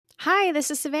Hi, this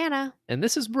is Savannah, And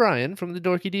this is Brian from the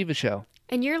Dorky Diva Show,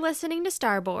 and you're listening to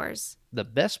Starboars. the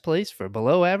best place for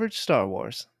below average Star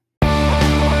Wars.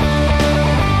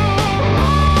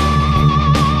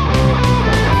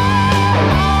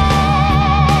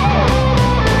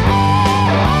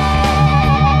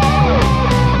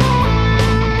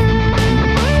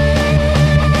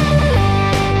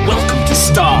 Welcome to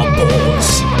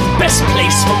Starboars, the best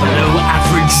place for below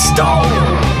average Star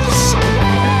Wars.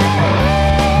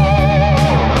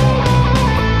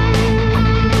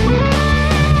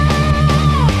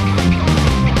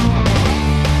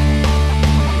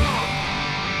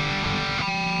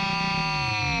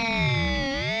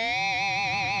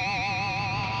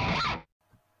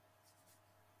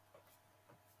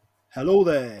 Hello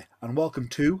there, and welcome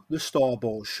to the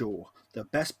Starboars Show, the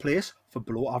best place for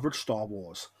below average Star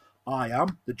Wars. I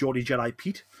am the Geordie Jedi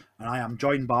Pete, and I am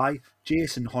joined by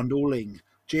Jason Hondo Ling.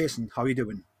 Jason, how are you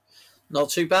doing? Not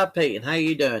too bad, Pete, and how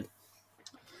you doing?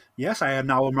 Yes, I am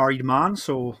now a married man,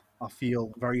 so I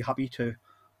feel very happy to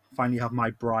finally have my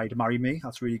bride marry me.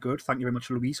 That's really good. Thank you very much,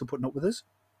 Louise, for putting up with us.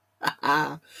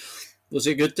 Was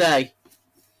it a good day?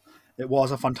 It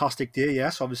was a fantastic day,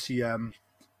 yes. Obviously,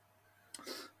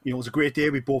 it was a great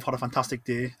day. We both had a fantastic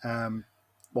day.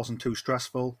 Wasn't too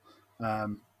stressful.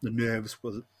 The nerves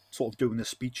were sort of doing the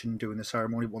speech and doing the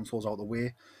ceremony. Once those out of the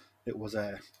way, it was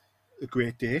a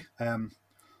great day.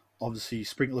 Obviously,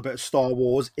 sprinkled a bit of Star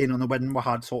Wars in on the wedding. We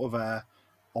had sort of our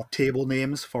table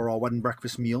names for our wedding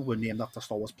breakfast meal were named after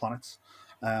Star Wars planets.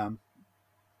 And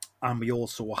we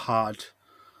also had,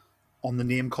 on the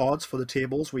name cards for the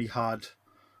tables, we had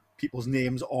people's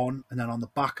names on, and then on the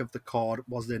back of the card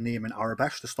was their name in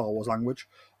Arabic, the Star Wars language,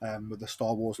 with the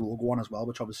Star Wars logo on as well,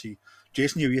 which obviously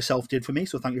Jason, you yourself did for me,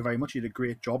 so thank you very much. You did a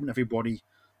great job, and everybody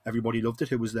loved it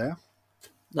who was there.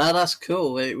 No, that's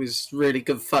cool. It was really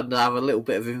good fun to have a little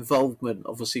bit of involvement,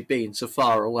 obviously being so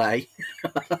far away.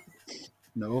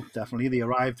 No, definitely. They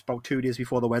arrived about 2 days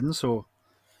before the wedding, so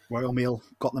Royal Mail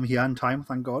got them here in time,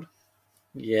 thank God.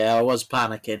 Yeah, I was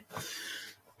panicking.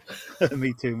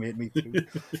 Me too, mate, me too.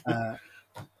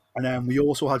 And then we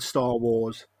also had Star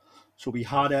Wars. So we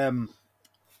had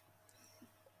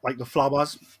like the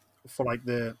flowers for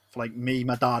me,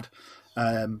 my dad,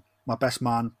 my best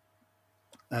man,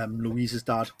 Louise's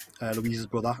dad, Louise's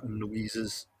brother, and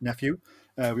Louise's nephew.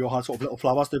 We all had sort of little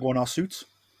flowers to go on our suits,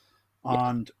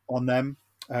 and on them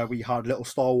we had little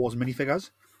Star Wars minifigures,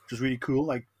 which was really cool,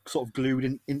 like sort of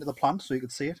glued into the plant so you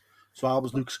could see it. So I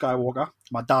was Luke Skywalker.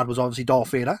 My dad was obviously Darth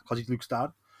Vader because he's Luke's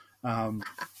dad.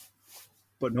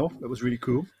 But no, it was really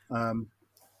cool.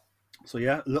 So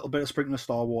yeah, a little bit of sprinkling of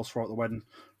Star Wars throughout the wedding.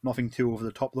 Nothing too over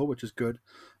the top though, which is good.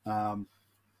 But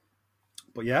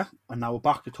yeah, and now we're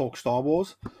back to talk Star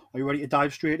Wars. Are you ready to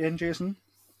dive straight in, Jason?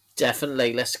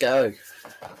 Definitely, let's go.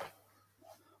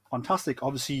 Fantastic.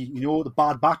 Obviously, the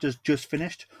Bad Batch has just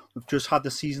finished. We've just had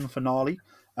the season finale.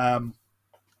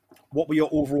 What were your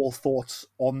overall thoughts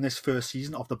on this first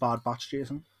season of the Bad Batch,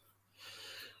 Jason?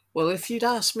 Well, if you'd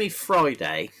asked me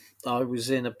Friday, I was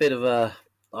in a bit of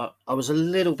I was a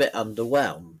little bit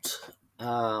underwhelmed.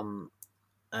 And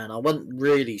I wasn't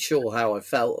really sure how I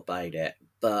felt about it.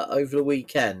 But over the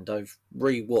weekend, I've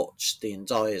rewatched the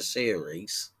entire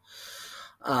series.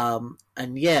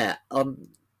 And yeah,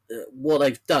 what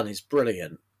they've done is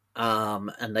brilliant.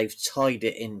 And they've tied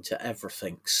it into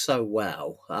everything so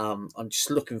well. I'm just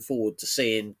looking forward to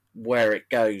seeing where it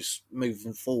goes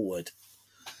moving forward.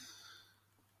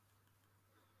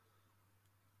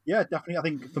 Yeah, definitely. I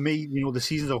think for me, the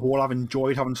season as a whole, I've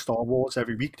enjoyed having Star Wars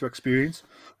every week to experience.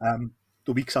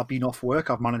 The weeks I've been off work,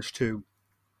 I've managed to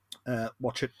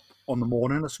watch it on the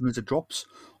morning as soon as it drops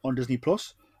on Disney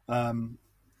Plus.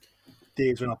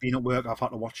 Days when I've been at work, I've had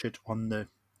to watch it on the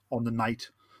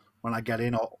night when I get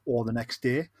in or the next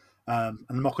day. And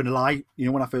I'm not going to lie,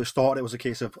 when I first started, it was a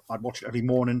case of I'd watch it every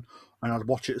morning and I'd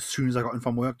watch it as soon as I got in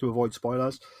from work to avoid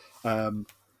spoilers.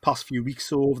 Past few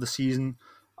weeks of the season,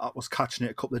 I was catching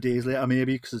it a couple of days later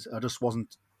maybe because I just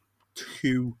wasn't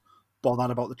too bothered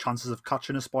about the chances of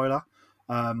catching a spoiler.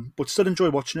 But still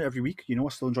enjoy watching it every week. I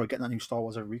still enjoy getting that new Star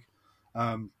Wars every week.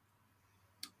 I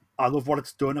love what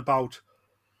it's done about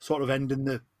sort of ending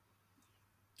the,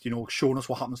 showing us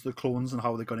what happens to the clones and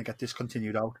how they're going to get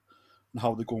discontinued out and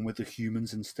how they're going with the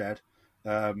humans instead.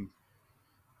 But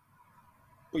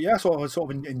yeah, so I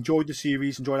sort of enjoyed the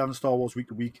series, enjoyed having Star Wars week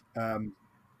to week.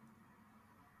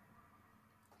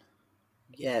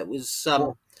 Yeah, it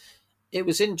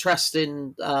was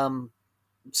interesting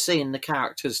seeing the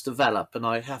characters develop, and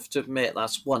I have to admit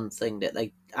that's one thing that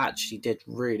they actually did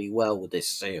really well with this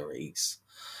series.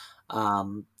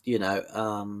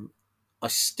 I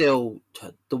still,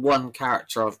 the one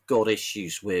character I've got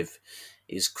issues with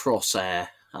is Crosshair.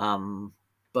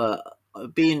 But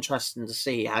it'd be interesting to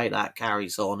see how that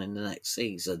carries on in the next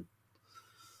season.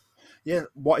 Yeah,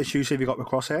 what issues have you got with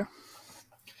Crosshair?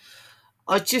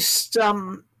 I just,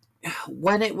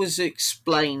 when it was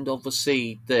explained,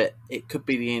 obviously, that it could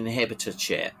be the inhibitor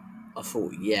chip, I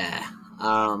thought, yeah.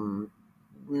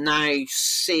 Now,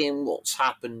 seeing what's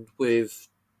happened with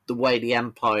the way the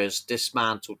Empire's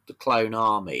dismantled the clone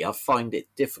army, I find it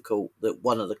difficult that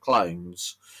one of the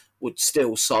clones would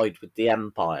still side with the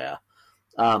Empire,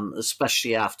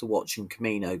 especially after watching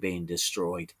Kamino being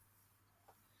destroyed.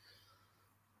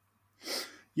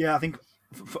 Yeah, I think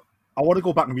I want to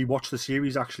go back and rewatch the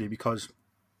series actually because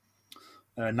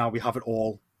now we have it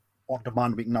all on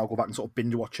demand. We can now go back and sort of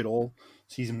binge watch it all.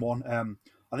 Season 1.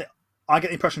 I think I get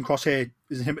the impression Crosshair,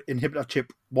 his inhibitor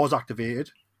chip was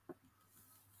activated.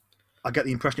 I get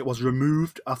the impression it was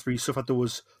removed after he suffered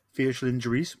those facial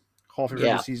injuries halfway through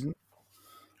the season.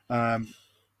 And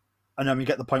then we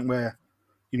get the point where,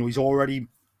 he's already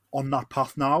on that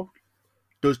path now.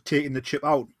 Does taking the chip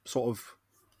out sort of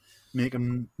make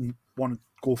him want to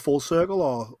go full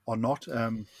circle or not?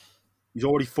 He's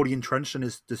already fully entrenched in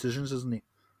his decisions, isn't he?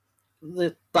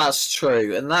 That's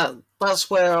true. And that's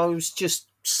where I was just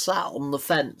sat on the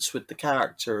fence with the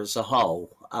character as a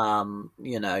whole.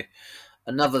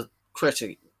 Another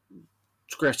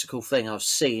critical thing I've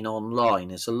seen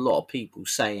online is a lot of people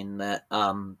saying that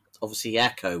obviously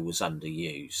Echo was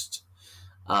underused,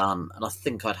 and I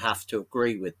think I'd have to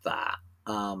agree with that.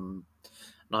 And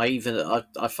I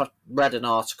read an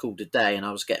article today, and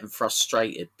I was getting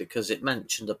frustrated because it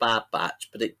mentioned a Bad Batch,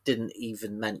 but it didn't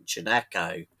even mention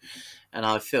Echo, and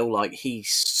I feel like he's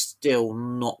still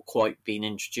not quite been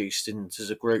introduced into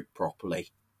the group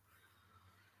properly.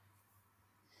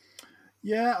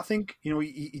 Yeah, I think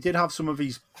he did have some of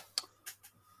his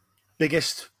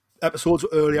biggest episodes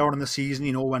earlier on in the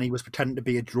season. When he was pretending to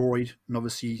be a droid, and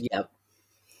obviously,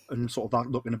 and sort of that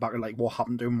looking back at like what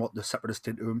happened to him, what the Separatists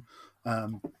did to him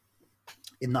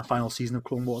in that final season of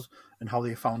Clone Wars, and how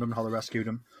they found him, and how they rescued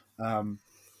him.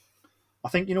 I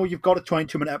think you've got a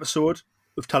 22-minute episode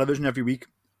of television every week,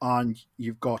 and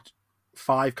you've got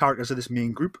 5 characters of this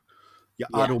main group. You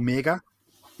add Omega,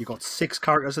 you've got 6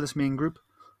 characters of this main group.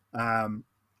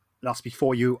 That's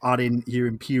before you add in your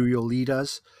Imperial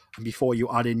leaders and before you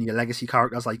add in your legacy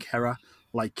characters like Hera,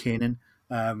 like Kanan.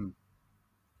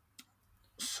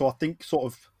 So I think sort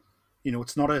of,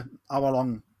 it's not an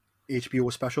hour-long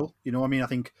HBO special. I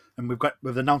think, and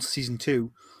we've announced season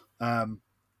 2,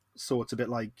 so it's a bit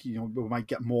like we might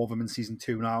get more of them in season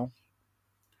 2 now.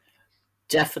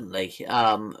 Definitely,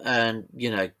 and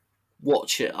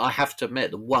watch it. I have to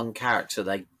admit, the one character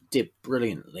they did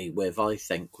brilliantly with, I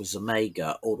think, was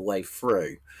Omega all the way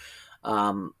through.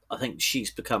 I think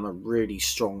she's become a really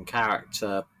strong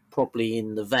character, probably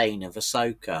in the vein of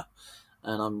Ahsoka,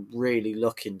 and I'm really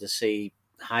looking to see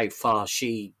how far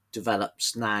she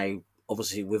develops now,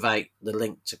 obviously without the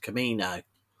link to Kamino.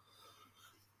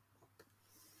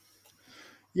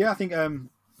 Yeah, I think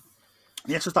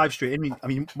let's just dive straight in. I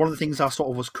mean, one of the things I sort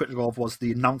of was critical of was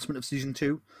the announcement of season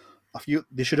 2. I feel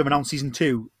they should have announced season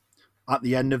 2 at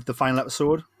the end of the final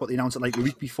episode, but they announced it like the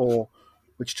week before,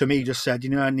 which to me just said,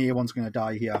 no one's going to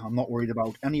die here. I'm not worried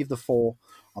about any of the 4.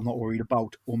 I'm not worried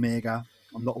about Omega.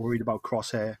 I'm not worried about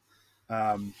Crosshair.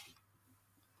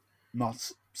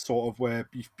 That's sort of where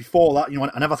before that,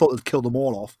 I never thought they'd kill them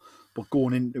all off, but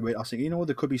going into it, I was thinking,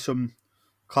 there could be some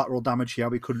collateral damage here.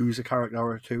 We could lose a character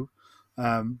or 2.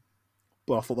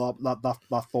 But I thought that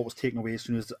thought was taken away as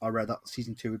soon as I read that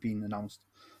season 2 had been announced.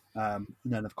 And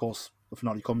then, of course, the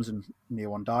finale comes and no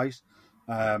one dies.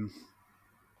 But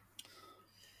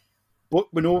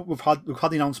we know we've had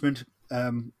the announcement.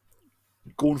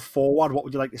 Going forward, what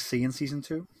would you like to see in season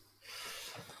 2?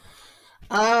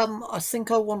 I think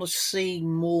I want to see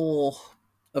more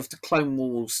of the Clone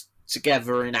Wars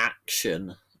together in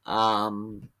action.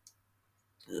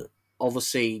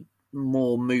 Obviously,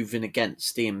 more moving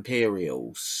against the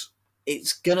Imperials.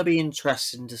 It's going to be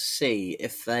interesting to see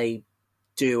if they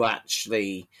do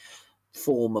actually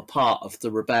form a part of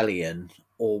the rebellion,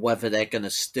 or whether they're going to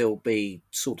still be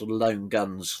sort of lone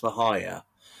guns for hire.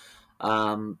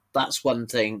 That's one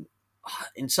thing.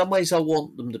 In some ways, I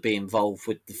want them to be involved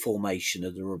with the formation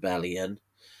of the rebellion,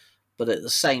 but at the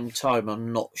same time,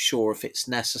 I'm not sure if it's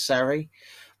necessary.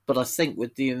 But I think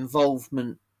with the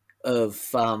involvement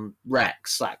of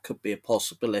Rex, that could be a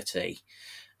possibility.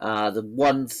 The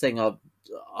one thing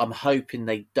I'm hoping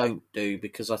they don't do,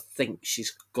 because I think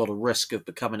she's got a risk of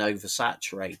becoming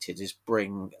oversaturated, is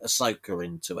bring Ahsoka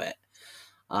into it.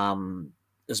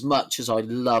 As much as I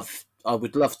love I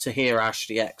would love to hear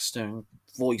Ashley Eckstein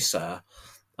voice her.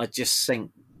 I just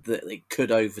think that it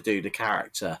could overdo the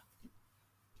character.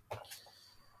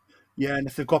 Yeah, and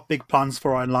if they've got big plans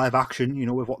for her in live action,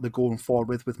 with what they're going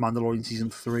forward with Mandalorian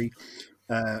season 3,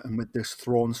 and with this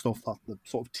throne stuff that they're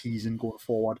sort of teasing going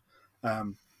forward, I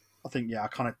think I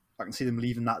can see them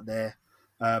leaving that there.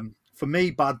 For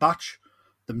me, Bad Batch,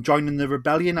 them joining the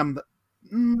rebellion, I'm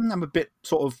a bit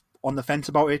sort of on the fence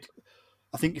about it.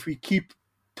 I think if we keep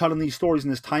telling these stories in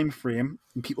this time frame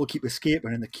and people keep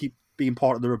escaping and they keep being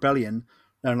part of the rebellion,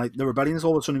 then like the rebellion is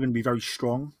all of a sudden going to be very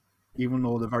strong, even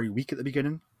though they're very weak at the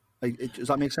beginning. Does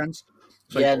that make sense?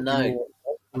 So, Yeah, no.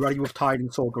 Already we've tied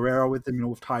in Saw Gerrera with them.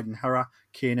 We've tied in Hera,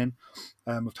 Kanan.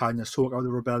 We've tied in Ahsoka with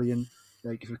the rebellion.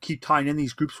 Like, if we keep tying in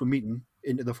these groups we're meeting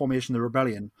into the formation of the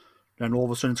rebellion, then all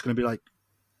of a sudden it's going to be like,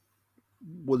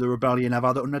 will the rebellion have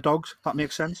other underdogs? That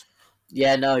makes sense.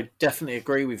 Yeah, no, definitely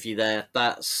agree with you there.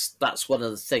 That's one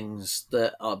of the things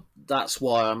that's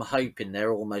why I'm hoping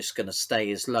they're almost going to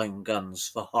stay as lone guns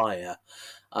for hire.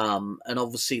 And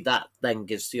obviously that then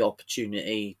gives the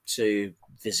opportunity to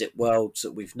visit worlds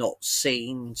that we've not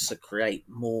seen, to create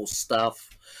more stuff,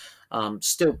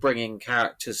 still bringing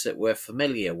characters that we're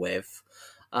familiar with.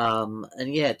 And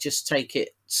yeah, just take it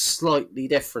slightly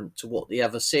different to what the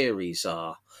other series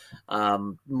are.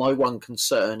 My one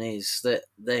concern is that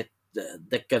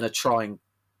they're going to try and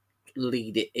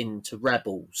lead it into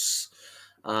Rebels.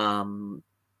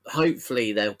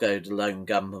 Hopefully they'll go to Lone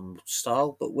Gunman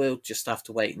style, but we'll just have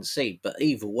to wait and see. But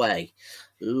either way,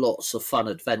 lots of fun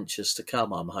adventures to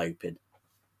come, I'm hoping.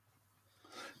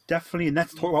 Definitely, and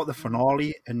let's talk about the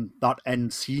finale and that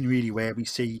end scene, really, where we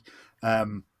see,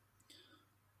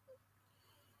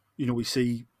 we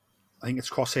see, I think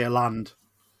it's Crosshair land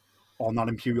on that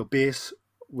Imperial base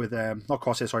with, not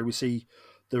Crosshair, sorry, we see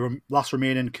the last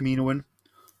remaining Kaminoan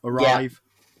arrive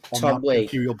on that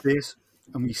Imperial base.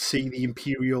 And we see the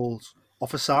Imperial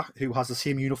officer who has the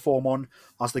same uniform on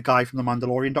as the guy from The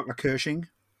Mandalorian, Dr. Cushing.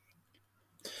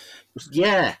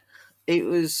 Yeah,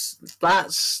 this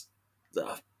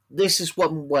is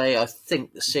one way I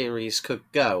think the series could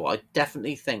go. I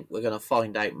definitely think we're going to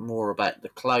find out more about the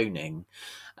cloning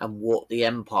and what the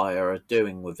Empire are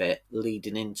doing with it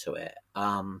leading into it.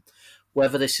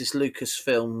 Whether this is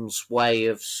Lucasfilm's way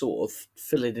of sort of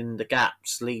filling in the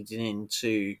gaps leading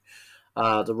into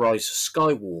the Rise of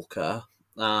Skywalker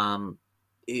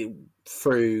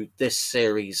through this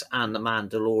series and The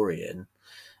Mandalorian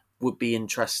would be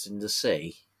interesting to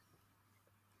see.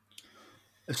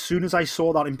 As soon as I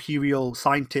saw that Imperial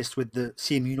scientist with the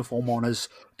same uniform on as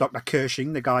Dr.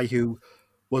 Cushing, the guy who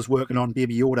was working on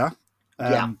Baby Yoda,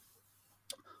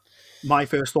 my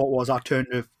first thought was I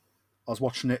was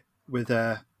watching it with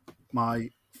my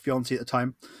fiancée at the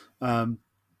time.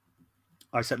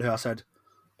 I said to her,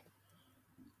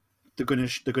 they're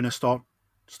gonna start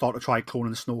to try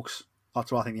cloning Snoke's.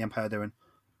 That's what I think the Empire are doing,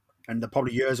 and they're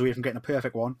probably years away from getting a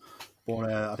perfect one. But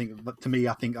I think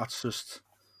that's just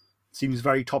seems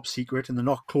very top secret, and they're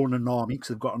not cloning an army because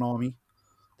they've got an army.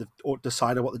 They've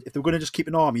decided if they were going to just keep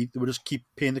an army, they would just keep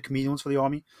paying the Kaminoans for the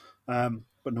army.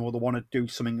 But no, they want to do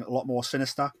something a lot more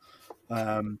sinister.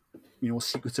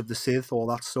 Secrets of the Sith, all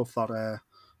that stuff that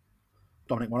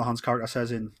Dominic Monaghan's character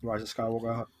says in Rise of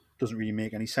Skywalker doesn't really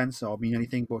make any sense or mean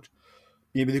anything, but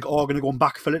maybe they're all going to go and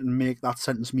backfill it and make that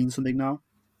sentence mean something now.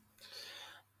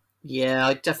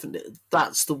 Yeah,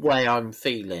 that's the way I'm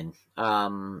feeling.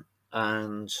 And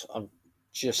I'm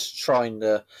just trying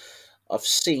to... I've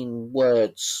seen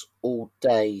words all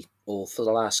day, or for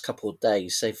the last couple of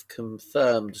days, they've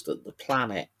confirmed that the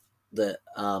planet that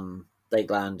they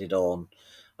landed on,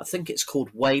 I think it's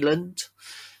called Wayland.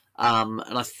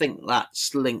 And I think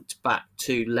that's linked back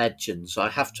to Legends. I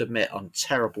have to admit, I'm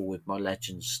terrible with my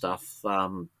Legends stuff.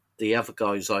 The other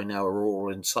guys I know are all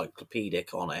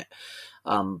encyclopedic on it.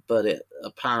 But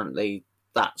apparently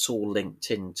that's all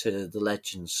linked into the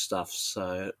Legends stuff.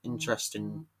 So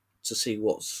interesting to see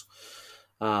what's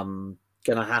going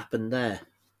to happen there.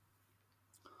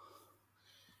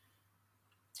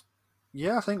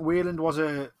 Yeah, I think Wayland was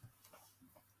a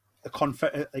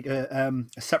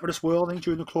separatist world, I think,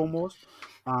 during the Clone Wars.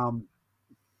 I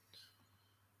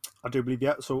do believe,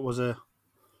 yeah. So it was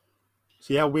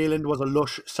Wayland was a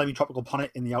lush semi-tropical planet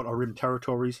in the Outer Rim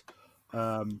territories.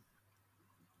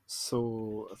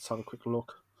 So let's have a quick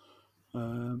look.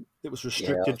 It was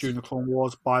restricted during the Clone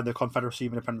Wars by the Confederacy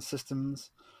of Independent Systems.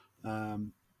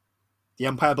 The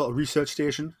Empire built a research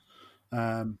station.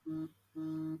 Other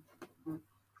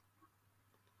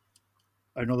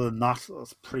than that,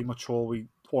 that's pretty much all I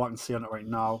can see on it right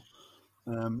now.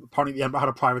 Apparently, the Empire had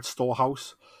a private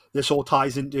storehouse. This all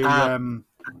ties into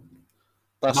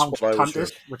That's Mount what I was.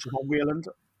 Tantis, which is on Wayland.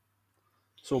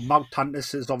 So Mount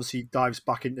Tantis is obviously dives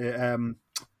back into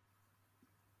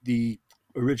the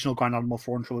original Grand Admiral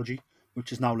Thrawn trilogy,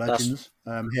 which is now Legends,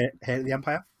 Heir to the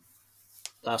Empire.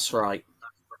 That's right.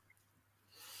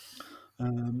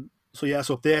 So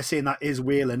if they're saying that is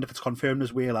Wayland, if it's confirmed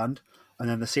as Wayland, and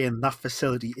then they're saying that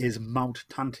facility is Mount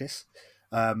Tantis,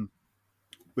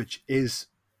 which is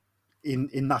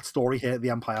in that story here at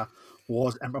the Empire,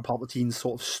 was Emperor Palpatine's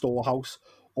sort of storehouse,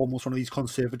 almost one of these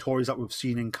conservatories that we've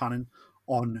seen in canon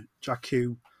on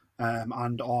Jakku,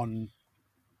 and on,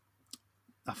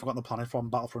 I've forgotten the planet from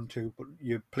Battlefront 2, but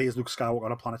you play as Luke Skywalker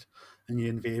on a planet and you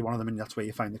invade one of them, and that's where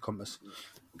you find the compass.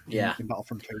 In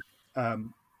Battlefront 2.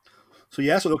 So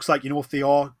it looks like, if they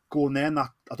are going there, and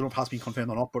that, I don't know if it has been confirmed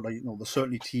or not, but they're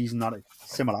certainly teasing that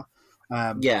it's similar.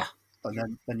 And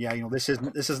then this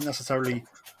isn't necessarily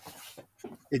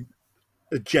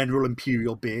a general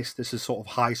Imperial base. This is sort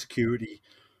of high security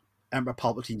Emperor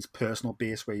Palpatine's personal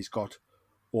base where he's got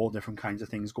all different kinds of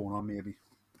things going on, maybe.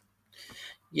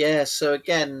 Yeah, so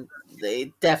again,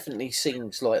 it definitely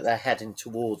seems like they're heading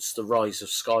towards the Rise of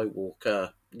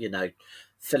Skywalker,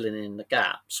 filling in the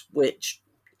gaps, which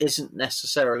isn't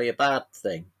necessarily a bad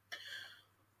thing.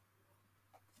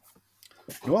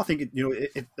 I think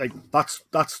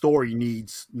that story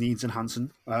needs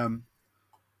enhancing.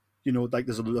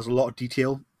 There's a lot of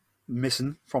detail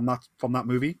missing from that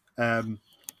movie,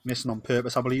 missing on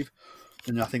purpose, I believe.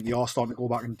 And I think they are starting to go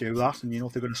back and do that. And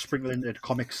if they're going to sprinkle into the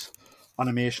comics,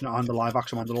 animation, and the live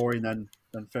action Mandalorian,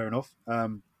 then fair enough.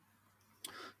 Going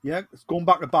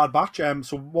back to Bad Batch.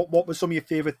 So what were some of your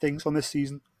favourite things on this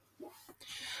season?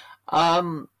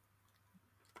 I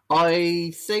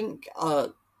think I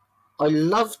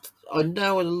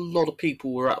know a lot of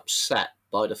people were upset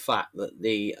by the fact that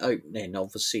the opening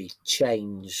obviously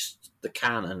changed the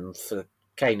canon for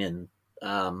Kanan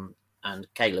and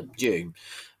Caleb Dune,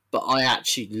 but I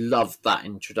actually loved that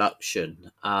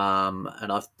introduction,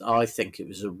 and I think it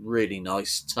was a really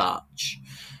nice touch.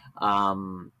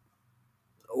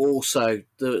 Also,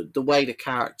 the way the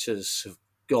characters have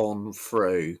gone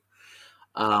through,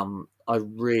 I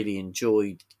really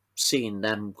enjoyed seeing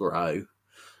them grow.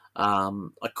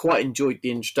 I quite enjoyed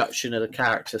the introduction of the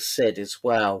character Sid as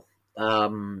well. I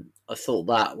thought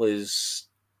that was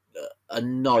a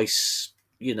nice,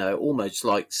 almost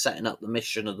like setting up the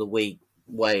mission of the week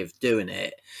way of doing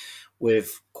it,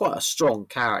 with quite a strong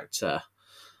character.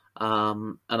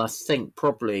 And I think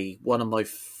probably one of my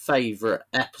favourite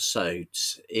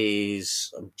episodes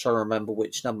is, I'm trying to remember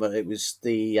which number it was,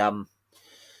 I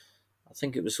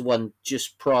think it was the one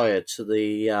just prior to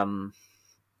the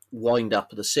wind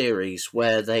up of the series,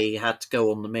 where they had to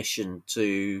go on the mission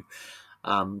to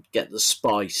get the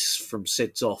spice from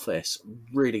Sid's office.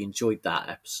 Really enjoyed that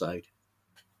episode.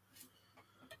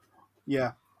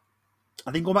 Yeah. I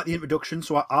think going back to the introduction,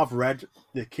 so I've read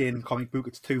the Kanan comic book.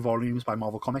 It's 2 volumes by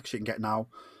Marvel Comics. You can get it now.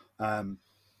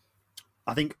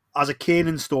 I think as a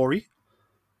Kanan story,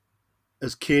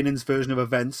 as Kanan's version of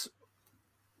events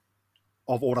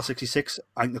of Order 66,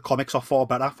 I think the comics are far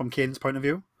better from Kanan's point of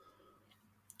view.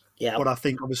 Yeah. But I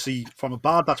think, obviously, from a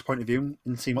Bad Batch point of view,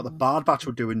 and seeing what the Bad Batch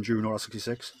were doing during Order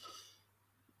 66,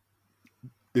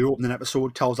 the opening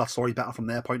episode tells that story better from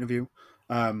their point of view.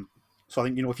 So I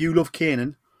think, if you love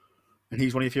Kanan, and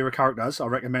he's one of your favourite characters, I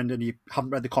recommend, and you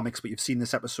haven't read the comics, but you've seen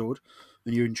this episode,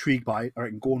 and you're intrigued by it, I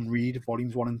reckon go and read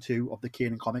volumes 1 and 2 of the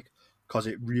Kanan comic, because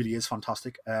it really is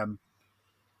fantastic.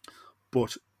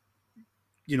 But,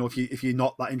 if you're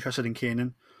not that interested in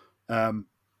Kanan,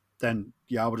 then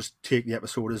I would just take the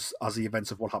episode as the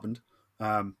events of what happened.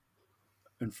 And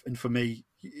for me,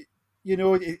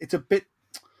 it's a bit,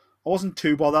 I wasn't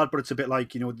too bothered, but it's a bit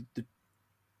like,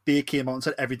 they came out and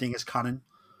said everything is canon,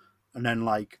 and then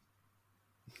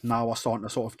now we're starting to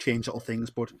sort of change little things.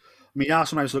 But I mean,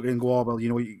 sometimes look at it and go, oh, well,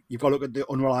 you've got to look at the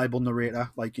unreliable narrator,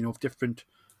 different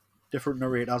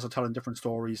narrators are telling different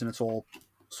stories, and it's all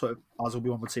sort of as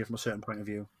one would say from a certain point of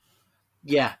view.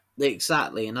 Yeah,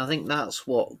 exactly, and I think that's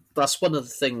one of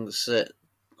the things that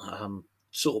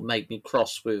sort of made me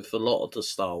cross with a lot of the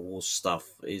Star Wars stuff.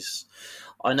 Is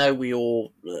I know we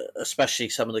all, especially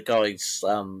some of the guys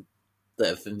that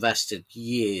have invested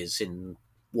years in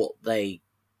what they,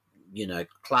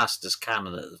 classed as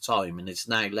canon at the time, and it's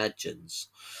now Legends.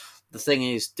 The thing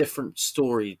is, different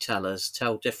storytellers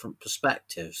tell different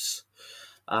perspectives.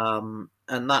 And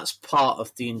that's part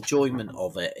of the enjoyment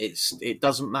of it. It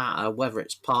doesn't matter whether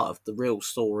it's part of the real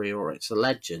story or it's a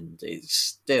legend. It's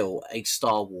still a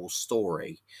Star Wars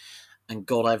story, and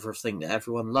got everything that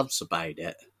everyone loves about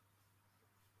it.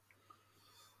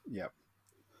 Yeah,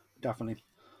 definitely.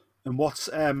 And what's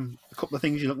a couple of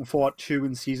things you're looking forward to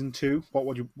in season 2? What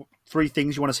would you 3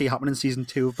 things you want to see happen in season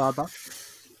 2 of Bad Batch?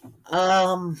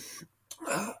 Um,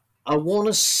 I want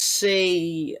to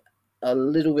see a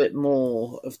little bit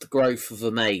more of the growth of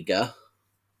Omega.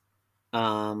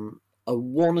 I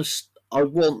want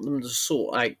them to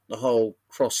sort out the whole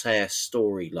Crosshair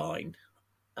storyline.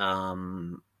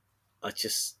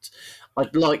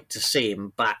 I'd like to see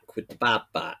him back with the Bad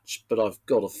Batch, but I've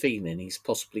got a feeling he's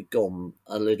possibly gone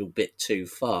a little bit too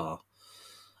far.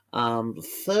 The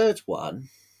third one,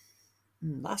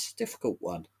 that's a difficult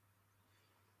one.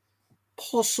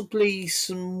 Possibly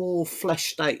some more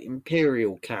fleshed out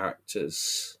Imperial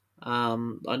characters. I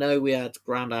know we had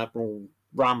Grand Admiral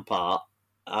Rampart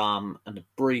and a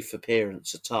brief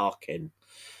appearance of Tarkin.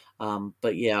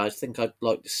 But yeah, I think I'd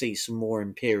like to see some more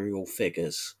Imperial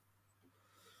figures.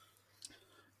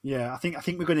 Yeah, I think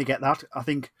we're going to get that. I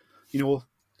think,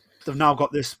 they've now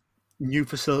got this new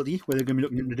facility where they're going to be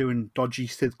looking into doing dodgy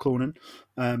Sith cloning.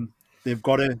 They've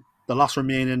got the last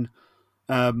remaining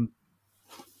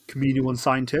Camino and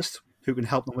scientist who can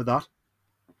help them with that.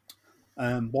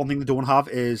 One thing they don't have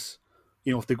is,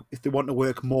 if they want to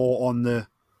work more on the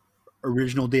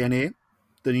original DNA,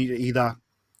 they need to either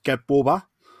get Boba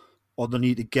or they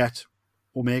need to get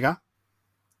Omega.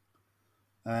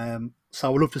 So I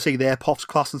would love to see their paths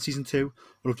cross in season 2.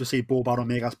 I'd love to see Boba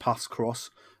and Omega's paths cross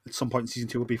at some point in season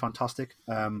 2 would be fantastic.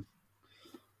 Whether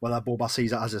Boba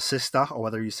sees it as a sister or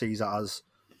whether he sees it as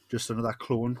just another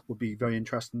clone would be very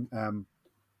interesting. Are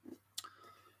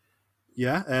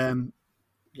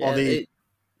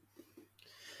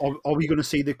we going to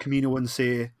see the Camino and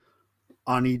say,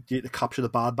 I need you to capture the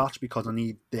Bad Batch because I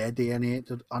need their DNA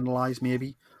to analyse,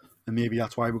 maybe? And maybe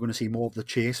that's why we're going to see more of the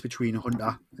chase between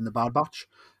Hunter and the Bad Batch.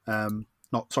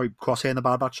 Crosshair and the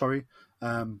Bad Batch, sorry.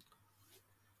 Who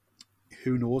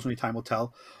knows? Only time will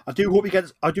tell. I do hope we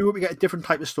get a different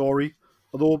type of story.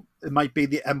 Although it might be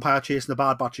the Empire chasing the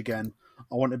Bad Batch again.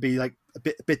 I want it to be like a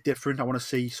bit different. I want to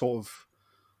see sort of,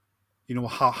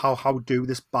 how do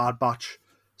this Bad Batch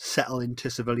settle into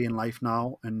civilian life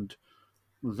now and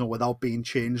without being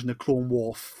changed, and the Clone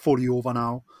War fully over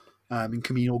now, and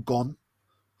Camino gone.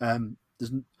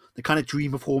 They kind of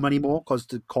dream of home anymore because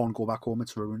they can't go back home,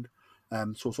 it's ruined.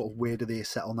 So sort of where do they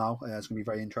settle now? It's going to be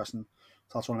very interesting.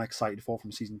 So that's what I'm excited for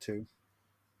from season 2.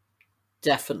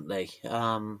 Definitely.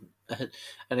 And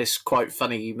it's quite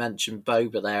funny you mentioned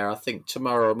Boba there. I think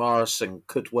Tamara Morrison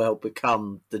could well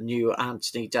become the new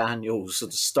Anthony Daniels of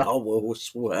the Star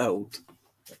Wars world.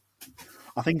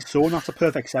 I think so, and that's a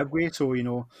perfect segue. So,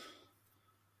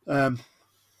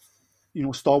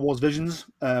 Star Wars Visions,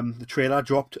 the trailer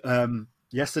dropped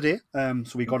yesterday.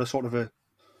 So we got a sort of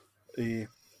a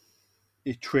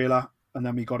trailer, and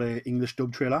then we got an English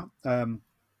dub trailer.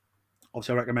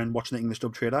 Obviously, I recommend watching the English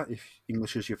dub trailer if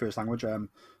English is your first language.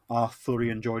 I thoroughly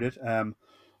enjoyed it.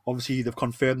 Obviously, they've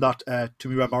confirmed that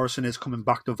Tamara Morrison is coming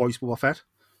back to voice Boba Fett,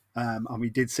 and we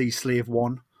did see Slave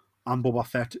One and Boba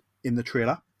Fett in the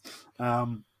trailer.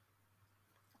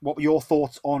 What were your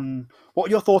thoughts on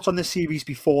this series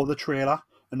before the trailer,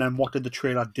 and then what did the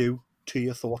trailer do to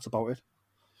your thoughts about it?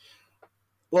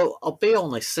 Well, I'll be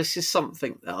honest, this is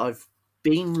something that I've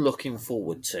been looking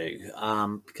forward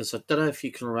to, because I don't know if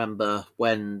you can remember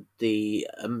when the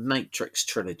Matrix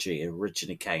trilogy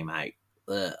originally came out.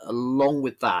 Along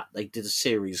with that, they did a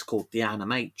series called The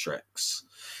Animatrix,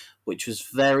 which was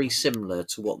very similar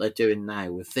to what they're doing now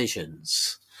with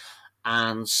Visions.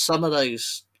 And some of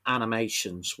those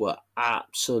animations were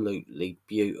absolutely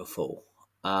beautiful,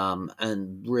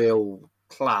 and real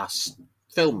class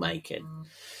filmmaking.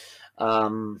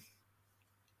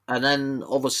 And then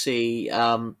obviously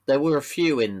there were a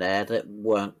few in there that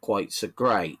weren't quite so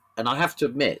great. And I have to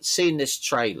admit, seeing this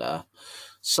trailer,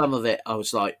 some of it I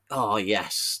was like, oh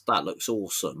yes, that looks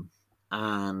awesome.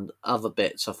 And other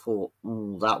bits I thought,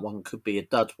 that one could be a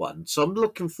dud one. So I'm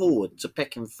looking forward to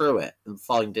picking through it and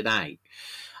finding out.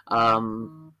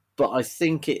 But I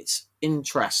think it's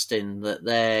interesting that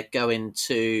they're going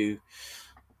to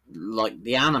like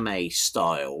the anime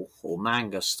style or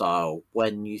manga style,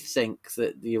 when you think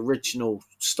that the original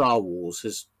Star Wars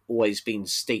has always been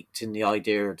steeped in the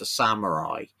idea of the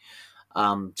samurai.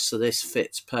 So this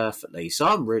fits perfectly. So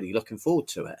I'm really looking forward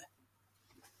to it.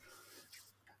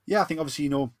 Yeah, I think obviously,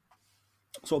 sort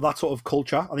of that sort of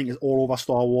culture, I think is all over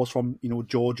Star Wars, from,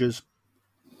 George's,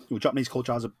 Japanese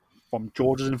culture has from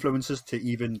George's influences to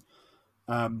even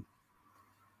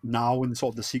now in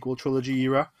sort of the sequel trilogy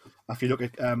era. If you look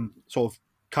at sort of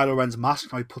Kylo Ren's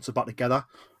mask, how he puts it back together,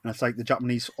 and it's like the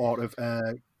Japanese art of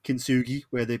kintsugi,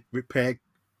 where they repair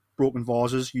broken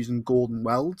vases using golden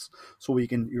welds, so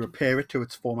you repair it to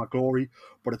its former glory,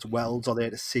 but its welds are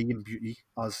there to see in beauty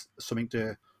as something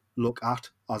to look at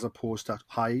as opposed to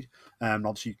hide.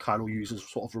 Obviously, Kylo uses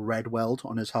sort of a red weld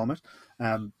on his helmet.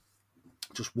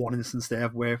 Just one instance there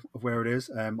of where it is.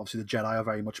 Obviously, the Jedi are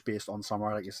very much based on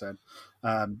samurai, like you said.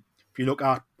 If you look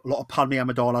at a lot of Padme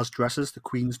Amidala's dresses, the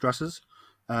Queen's dresses,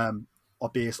 are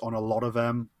based on a lot of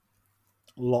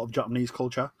Japanese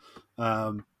culture.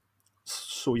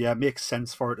 So yeah, it makes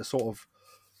sense for it to sort of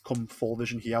come full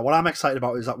vision here. What I'm excited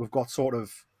about is that we've got sort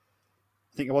of,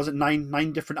 I think it was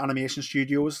nine different animation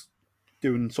studios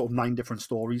doing sort of 9 different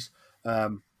stories.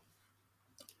 So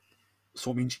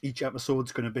it means each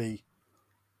episode's going to be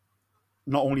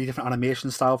not only a different animation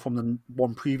style from the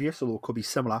one previous, although it could be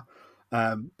similar,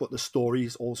 but the story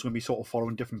is also going to be sort of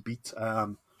following different beats.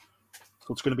 So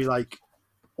it's going to be like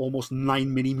almost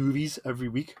 9 mini movies every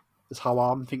week is how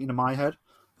I'm thinking in my head.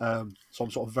 So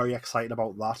I'm sort of very excited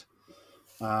about that.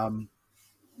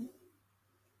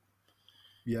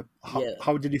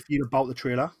 How did you feel about the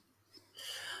trailer?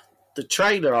 The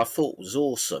trailer I thought was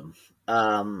awesome.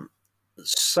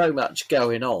 So much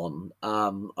going on.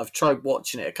 I've tried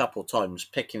watching it a couple of times,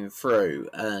 picking through,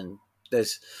 and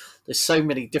there's so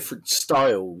many different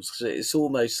styles. It's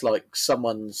almost like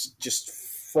someone's just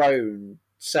thrown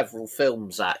several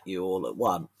films at you all at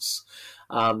once.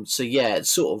 So yeah, it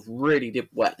sort of really did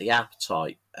whet the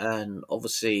appetite, and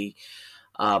obviously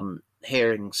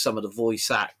hearing some of the voice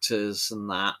actors and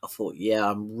that, I thought, yeah,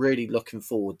 I'm really looking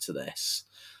forward to this.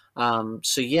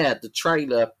 So yeah, the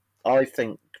trailer, I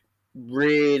think,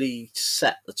 really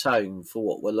set the tone for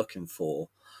what we're looking for.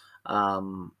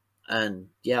 And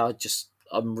yeah,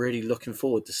 I'm really looking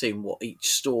forward to seeing what each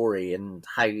story and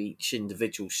how each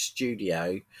individual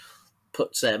studio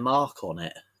puts their mark on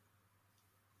it.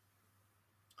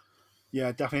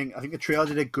 Yeah, definitely. I think the trailer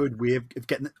did a good way of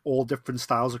getting all different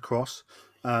styles across,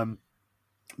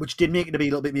 which did make it a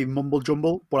little bit maybe mumble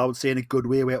jumble, but I would say in a good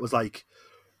way, where it was like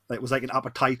an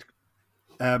appetite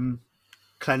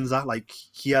cleanser. Like,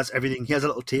 he has everything. He has a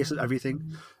little taste of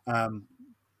everything.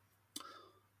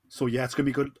 So yeah, it's going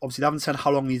to be good. Obviously, they haven't said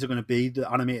how long these are going to be. The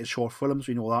animated short films,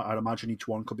 we know that. I'd imagine each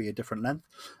one could be a different length,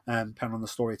 depending on the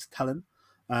story it's telling.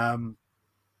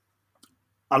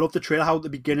 I love the trailer, how at the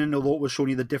beginning, although it was showing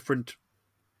you the different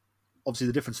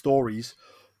stories,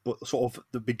 but sort of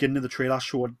the beginning of the trailer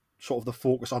showed sort of the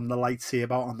focus on the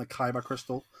lightsaber, on the kyber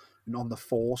crystal, and on the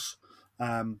Force,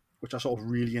 which I sort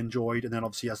of really enjoyed. And then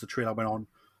obviously as the trailer went on,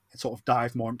 it sort of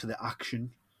dived more into the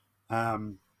action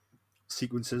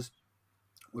sequences,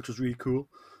 which was really cool.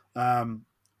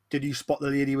 Did you spot the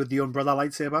lady with the umbrella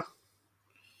lightsaber?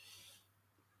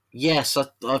 Yes,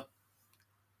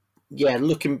 yeah,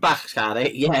 looking back at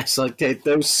it, yes, I did.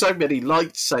 There was so many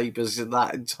lightsabers in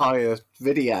that entire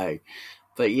video.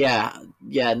 But yeah,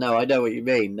 no, I know what you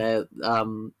mean.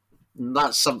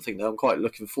 That's something that I'm quite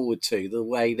looking forward to, the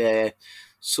way they're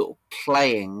sort of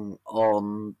playing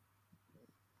on,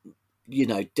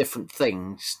 different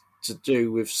things to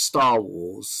do with Star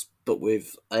Wars, but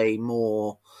with a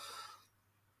more,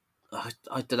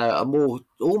 I don't know, a more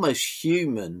almost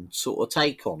human sort of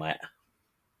take on it.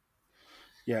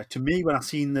 Yeah, to me, when I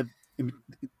seen the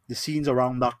scenes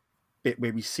around that bit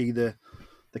where we see the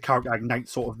character ignite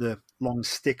sort of the long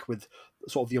stick with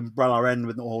sort of the umbrella end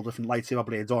with all different lightsaber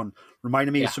blades on,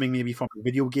 reminded me of something maybe from a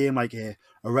video game, like a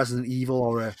Resident Evil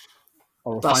or a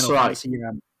That's Final right. Fantasy,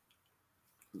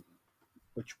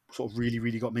 which sort of really,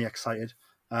 really got me excited.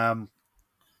 But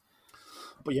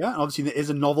yeah, obviously there is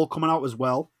a novel coming out as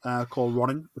well called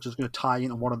Ronin, which is going to tie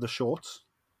into one of the shorts.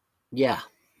 Yeah.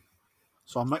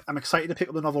 So I'm excited to pick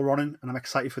up the novel Ronin, and I'm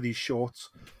excited for these shorts.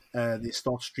 They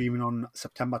start streaming on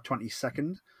September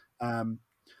 22nd. I'm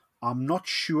not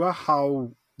sure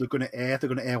how they're going to air. If they're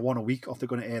going to air one a week, or if they're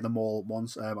going to air them all at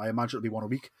once. I imagine it'll be one a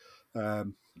week.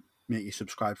 Make you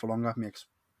subscribe for longer. Makes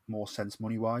more sense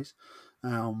money-wise.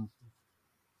 But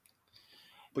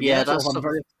yeah, I'm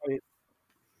very excited.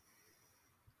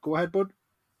 Go ahead, bud.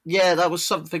 Yeah, that was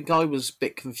something I was a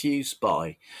bit confused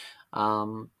by.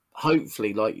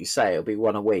 Hopefully, like you say, it'll be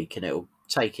one a week and it'll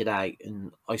take it out.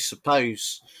 And I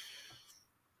suppose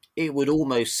it would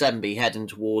almost then be heading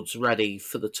towards ready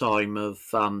for the time of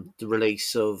the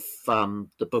release of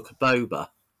the Book of Boba.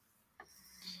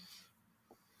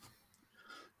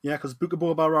 Yeah, because Book of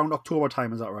Boba around October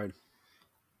time, is that right?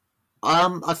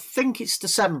 I think it's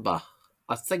December.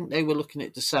 I think they were looking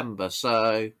at December.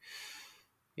 So,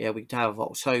 yeah, we'd have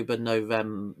October,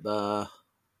 November.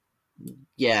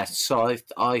 Yeah, so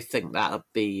I think that'd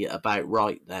be about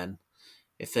right then,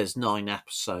 if there's 9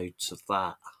 episodes of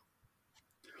that.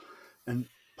 And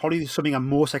probably something I'm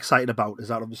most excited about is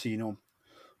that obviously,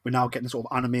 we're now getting sort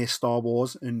of anime Star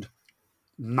Wars and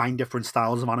 9 different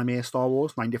styles of anime Star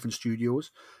Wars, 9 different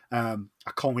studios. I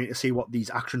can't wait to see what these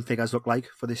action figures look like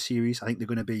for this series. I think they're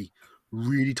going to be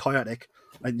really toyetic.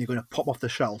 I think they're going to pop off the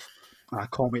shelf. I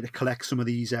can't wait to collect some of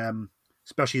these,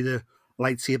 especially the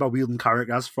lightsaber wielding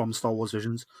characters from Star Wars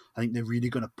Visions. I think they're really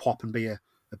going to pop and be a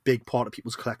big part of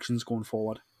people's collections going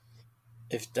forward.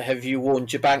 Have you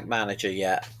warned your bank manager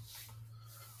yet?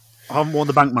 I haven't worn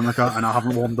the bank manager and I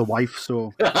haven't worn the wife,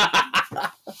 so.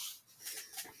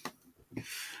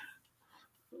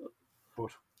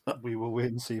 But we will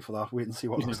wait and see for that. Wait and see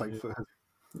what it looks like for her.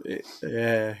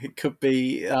 Yeah, it could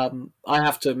be. I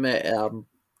have to admit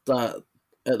that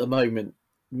at the moment,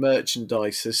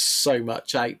 merchandise is so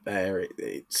much out there.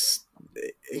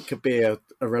 It could be a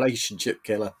relationship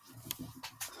killer.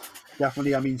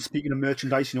 Definitely. I mean, speaking of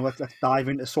merchandise, let's dive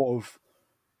into sort of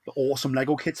the awesome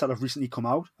Lego kits that have recently come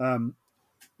out.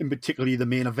 In particularly the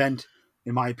main event,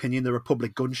 in my opinion, the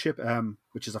Republic Gunship,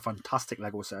 which is a fantastic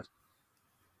Lego set.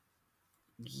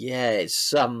 Yeah,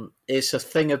 it's a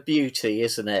thing of beauty,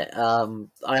 isn't it?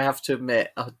 I have to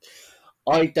admit,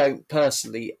 I don't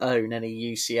personally own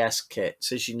any UCS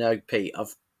kits, as you know, Pete.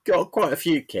 I've got quite a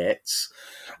few kits,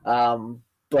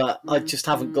 but I just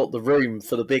haven't got the room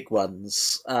for the big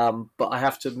ones. But I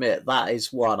have to admit, that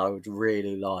is one I would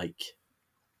really like.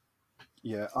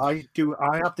 Yeah, I do.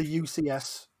 I have the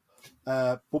UCS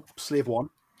Slave 1.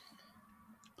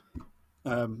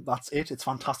 That's it. It's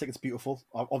fantastic. It's beautiful.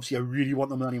 Obviously, I really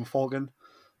want the Millennium Falcon.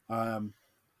 I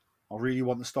really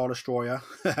want the Star Destroyer.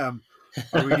 I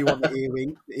really want the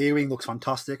A-Wing. The A-Wing looks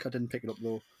fantastic. I didn't pick it up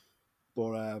though.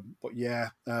 But yeah,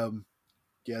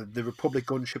 the Republic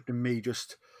Gunship to me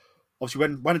just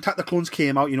obviously when Attack the Clones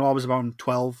came out, I was around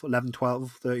 11,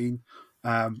 12, 13.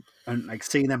 And like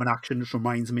seeing them in action just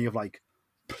reminds me of like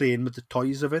playing with the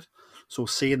toys of it. So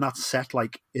seeing that set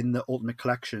like in the Ultimate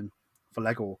Collection for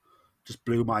Lego just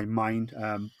blew my mind.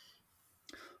 And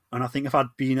I think if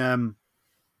I'd been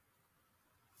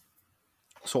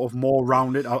sort of more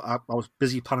rounded, I was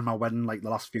busy planning my wedding, like the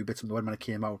last few bits of the wedding when it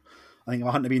came out. I think if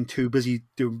I hadn't been too busy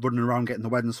running around getting the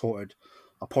wedding sorted,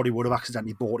 I probably would have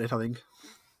accidentally bought it, I think.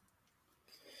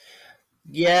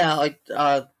 Yeah,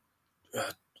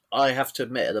 I have to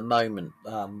admit at the moment,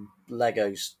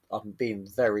 Legos, I'm being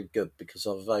very good because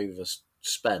I've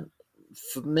overspent.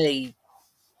 For me,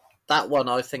 that one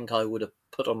I think I would have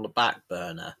put on the back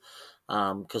burner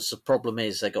because the problem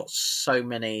is they got so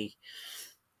many.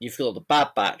 You've got the Bad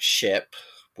Batch ship,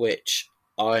 which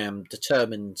I am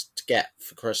determined to get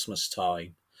for Christmas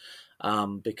time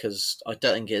because I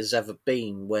don't think it has ever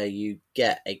been where you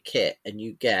get a kit and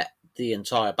you get the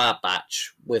entire Bad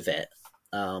Batch with it,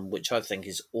 which I think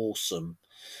is awesome.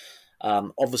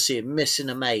 Obviously, missing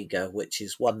Omega, which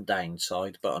is one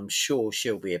downside, but I'm sure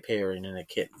she'll be appearing in a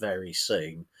kit very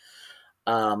soon.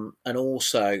 And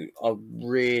also, I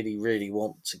really, really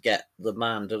want to get the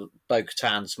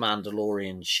Bo-Katan's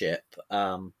Mandalorian ship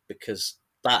because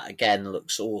that again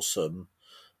looks awesome.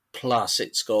 Plus,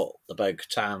 it's got the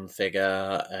Bo-Katan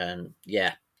figure, and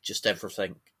yeah, just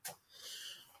everything.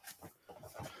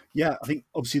 Yeah, I think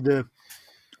obviously the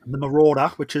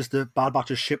Marauder, which is the Bad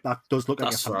Batch's ship, that does look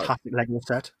like a fantastic Lego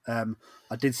set.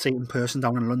 I did see it in person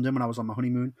down in London when I was on my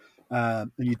honeymoon.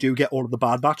 And you do get all of the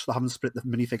Bad Batch. They haven't split the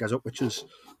minifigures up, which is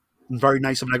very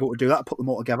nice of Lego to do that, put them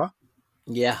all together.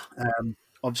 Yeah.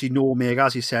 Obviously, no Omega,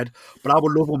 as you said, but I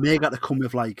would love Omega to come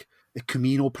with like a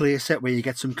Camino play set where you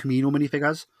get some Camino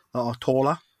minifigures that are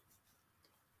taller.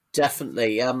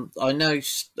 Definitely. I know.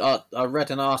 I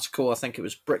read an article. I think it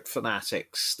was Brick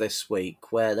Fanatics this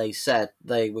week, where they said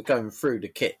they were going through the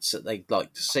kits that they'd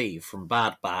like to see from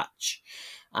Bad Batch,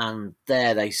 and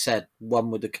there they said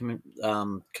one with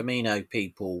the Camino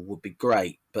people would be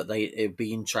great, but it'd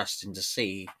be interesting to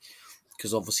see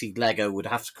because obviously Lego would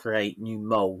have to create new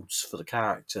molds for the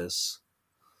characters.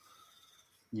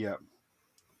 Yeah,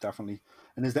 definitely.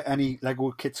 And is there any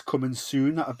Lego kits coming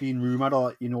soon that have been rumoured or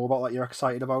that you know about that you're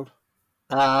excited about?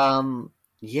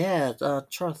 Yeah, I'm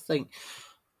trying to think.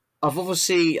 I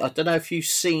don't know if you've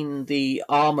seen the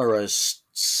Armourers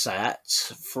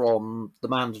set from The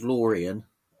Mandalorian.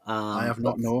 I have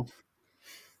not, no.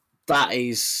 That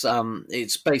is,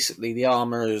 it's basically the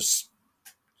Armourers,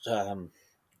 I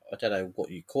don't know what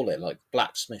you call it, like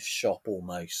blacksmith shop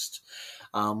almost,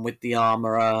 with the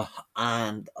armourer,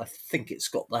 and I think it's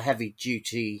got the heavy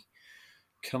duty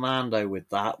commando with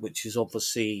that, which is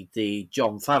obviously the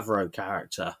Jon Favreau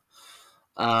character.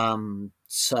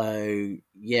 So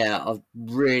yeah,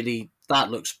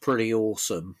 that looks pretty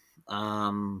awesome.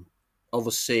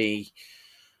 Obviously,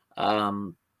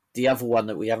 the other one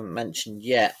that we haven't mentioned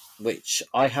yet, which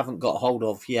I haven't got hold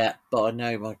of yet, but I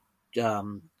know my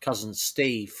cousin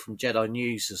Steve from Jedi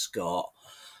News has got,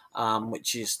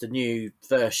 which is the new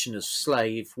version of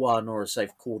Slave One, or as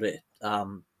they've called it,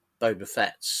 Boba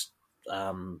Fett's,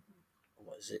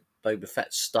 what is it, Boba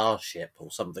Fett's Starship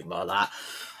or something like that.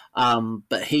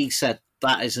 But he said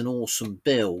that is an awesome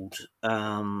build.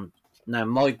 Now,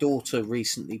 my daughter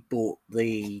recently bought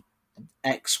the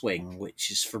X-Wing,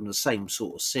 which is from the same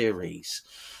sort of series.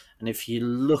 And if you're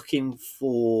looking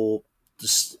for the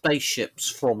spaceships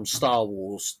from Star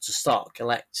Wars to start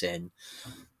collecting,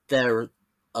 they're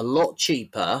a lot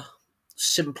cheaper,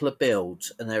 simpler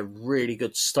builds, and they're a really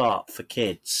good start for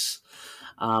kids.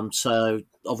 So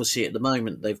obviously at the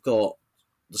moment they've got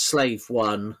the Slave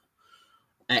One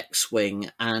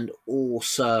X-Wing and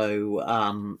also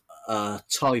a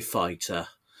TIE Fighter.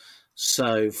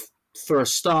 So for a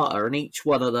starter, and each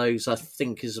one of those I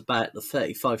think is about the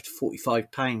 £35 to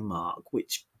 £45 mark,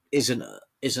 which isn't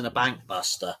a bank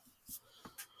buster.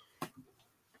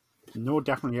 No,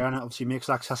 definitely, yeah, and it obviously makes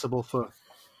it accessible for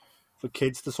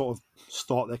kids to sort of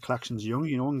start their collections young,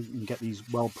 and get these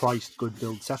well-priced, good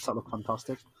build sets that look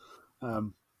fantastic.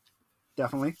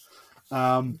 Definitely.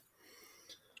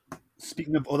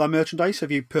 Speaking of other merchandise,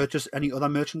 have you purchased any other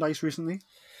merchandise recently?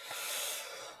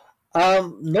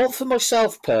 Not for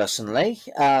myself personally.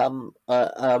 I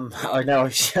know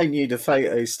I've shown you the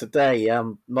photos today.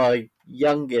 My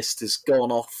youngest has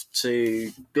gone off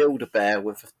to Build-A-Bear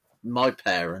with my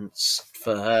parents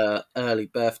for her early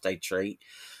birthday treat.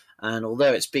 And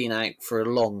although it's been out for a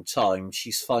long time,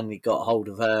 she's finally got hold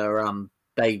of her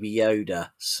Baby Yoda,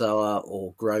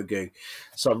 or Grogu.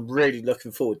 So I'm really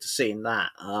looking forward to seeing that.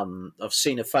 I've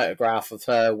seen a photograph of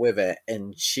her with it,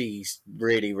 and she's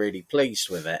really, really pleased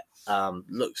with it.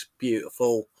 Looks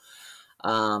beautiful.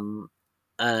 And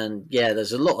yeah,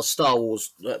 there's a lot of Star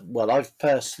Wars. Well, I've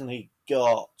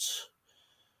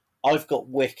got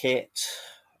Wicket.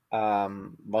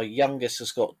 My youngest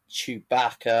has got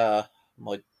Chewbacca.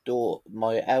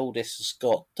 My eldest has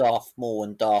got Darth Maul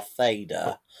and Darth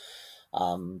Vader.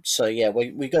 So yeah,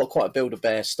 we got quite a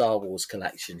Build-A-Bear Star Wars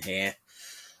collection here.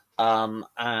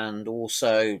 And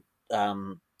also,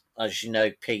 as you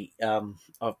know, Pete,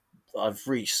 I've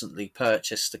recently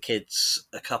purchased the kids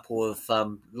a couple of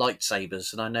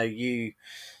lightsabers, and I know you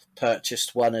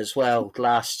purchased one as well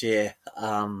last year.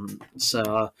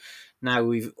 So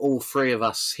now all three of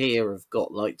us here have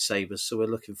got lightsabers, so we're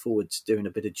looking forward to doing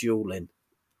a bit of dueling.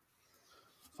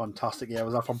 Fantastic, yeah.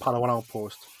 Was that from Padawan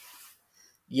Outpost?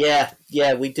 Yeah,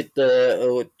 we did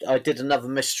I did another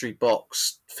mystery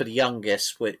box for the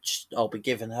youngest, which I'll be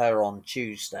giving her on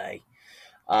Tuesday.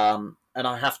 And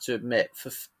I have to admit,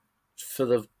 for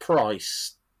the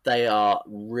price, they are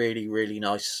really, really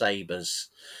nice sabers.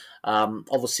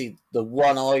 Obviously, the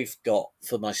one I've got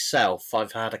for myself,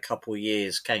 I've had a couple of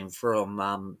years, came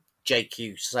from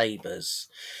JQ Sabers,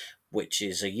 which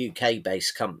is a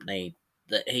UK-based company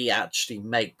that he actually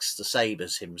makes the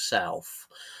sabers himself.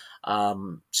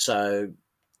 So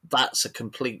that's a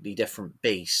completely different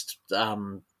beast.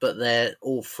 But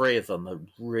all three of them are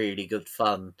really good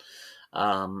fun.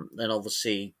 And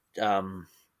obviously, going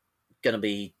to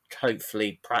be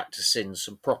hopefully practicing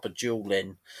some proper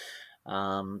dueling.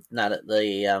 Now that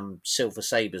the Silver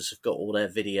Sabers have got all their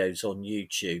videos on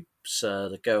YouTube, so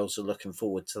the girls are looking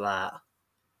forward to that.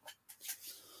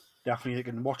 Definitely, you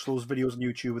can watch those videos on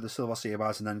YouTube with the Silver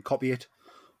Sabers and then copy it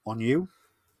on you.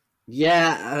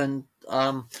 Yeah, and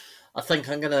I think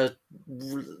I'm going to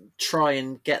try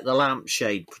and get the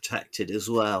lampshade protected as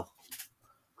well.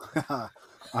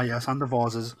 Yes, and the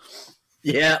vases.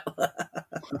 Yeah.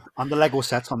 And the Lego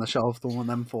sets on the shelf, don't want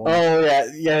them for. Oh,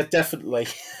 yeah, definitely.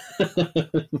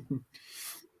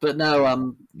 But no,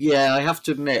 I have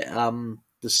to admit,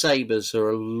 the sabers are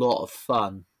a lot of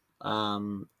fun.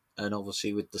 And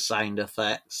obviously with the sound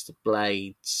effects, the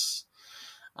blades,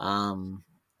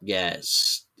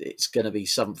 it's going to be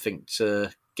something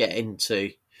to get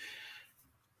into.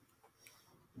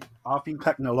 I've been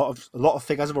collecting a lot of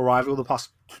figures of Arrival the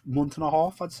past month and a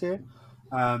half, I'd say.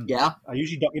 Yeah. I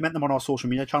usually document them on our social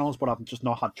media channels, but I've just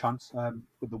not had chance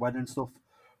with the wedding and stuff.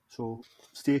 So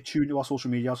stay tuned to our social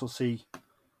media to see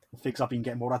the figures I've been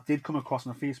getting. What I did come across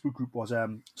in a Facebook group was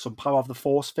some Power of the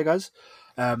Force figures.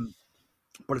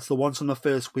 But it's the ones from the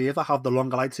first wave that have the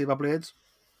longer lightsaber blades.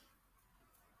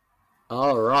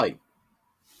 All right.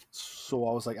 So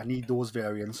I was like, I need those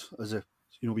variants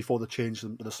before they change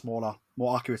them to the smaller,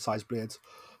 more accurate size blades.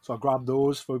 So I grabbed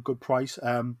those for a good price.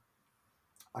 I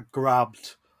got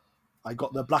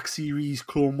the Black Series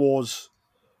Clone Wars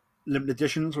limited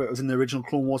editions where it was in the original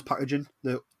Clone Wars packaging.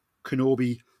 The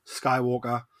Kenobi,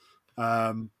 Skywalker,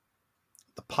 the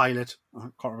pilot. I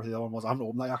can't remember who the other one was. I haven't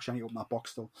opened that. Actually, I need to open that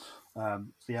box still. So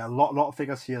yeah, a lot of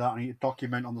figures here that I need to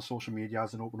document on the social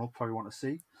medias and open up for everyone to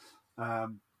see,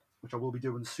 which I will be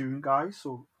doing soon, guys.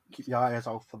 So keep your eyes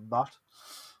out for that.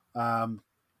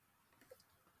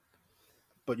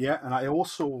 But yeah, and I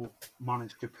also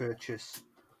managed to purchase.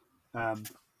 I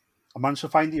managed to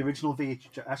find the original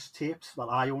VHS tapes that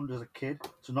I owned as a kid.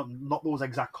 So not those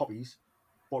exact copies,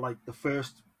 but like the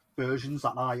first versions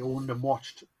that I owned and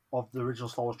watched of the original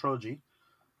Star Wars trilogy.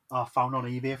 I found on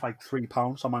eBay for like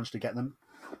 £3. So I managed to get them.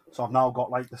 So I've now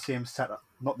got like the same set,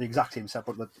 not the exact same set,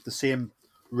 but the same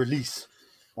release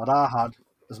that I had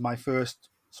as my first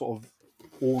sort of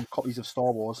own copies of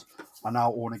Star Wars. I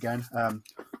now own again.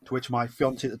 To which my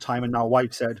fiance at the time and now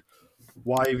wife said,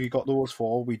 "Why have you got those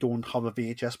for? We don't have a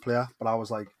VHS player." But I was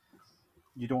like,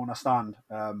 "You don't understand.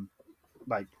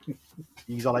 Like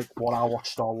these are like what I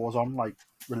watch Star Wars on, like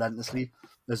relentlessly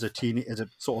as a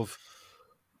sort of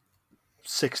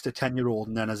 6 to 10-year-old,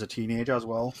 and then as a teenager as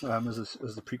well, as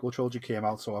the prequel trilogy came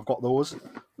out. So I've got those,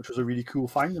 which was a really cool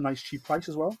find, a nice cheap price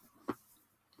as well.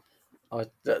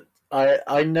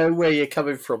 I know where you're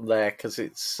coming from there, because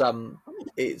it's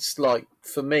like,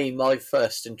 for me, my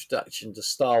first introduction to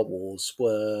Star Wars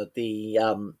were the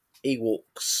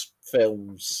Ewoks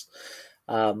films,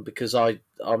 because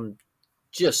I'm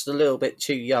just a little bit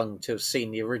too young to have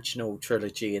seen the original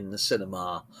trilogy in the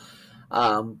cinema.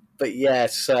 But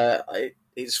yes,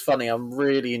 it's funny. I'm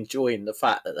really enjoying the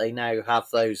fact that they now have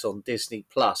those on Disney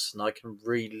Plus, and I can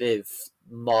relive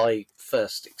my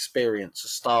first experience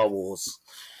of Star Wars.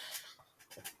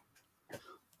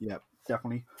 Yeah,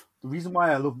 definitely. The reason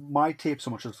why I love my tape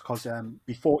so much is because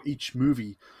before each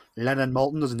movie, Leonard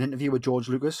Maltin does an interview with George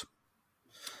Lucas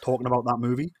talking about that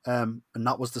movie, and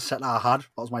that was the set that I had.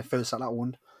 That was my first set that I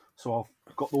owned, so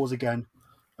I've got those again.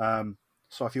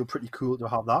 So I feel pretty cool to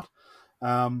have that.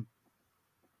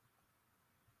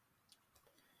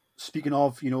 Speaking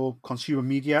of, consumer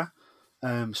media,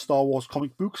 Star Wars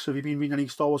comic books. Have you been reading any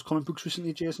Star Wars comic books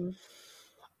recently, Jason?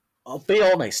 I'll be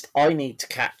honest, I need to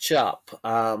catch up,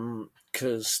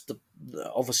 because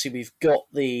obviously we've got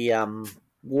the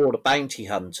War of the Bounty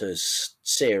Hunters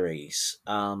series.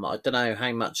 I don't know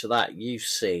how much of that you've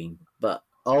seen, but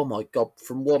oh my god,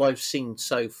 from what I've seen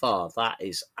so far, that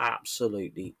is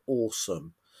absolutely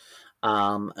awesome.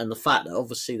 And the fact that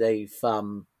obviously they've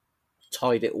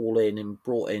tied it all in and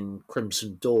brought in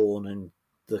Crimson Dawn and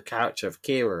the character of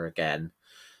Kira again.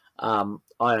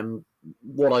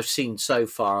 What I've seen so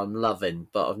far, I'm loving,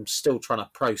 but I'm still trying to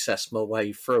process my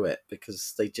way through it,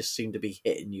 because they just seem to be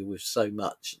hitting you with so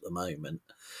much at the moment.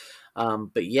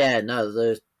 But yeah, no,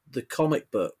 the comic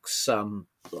books,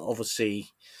 obviously,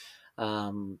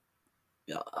 I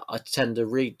tend to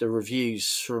read the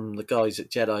reviews from the guys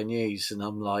at Jedi News, and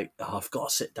I'm like, oh, I've got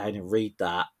to sit down and read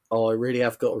that. Oh, I really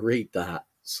have got to read that.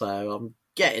 So I'm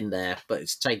getting there, but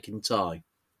it's taking time.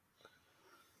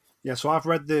 Yeah, so I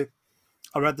read the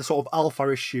sort of alpha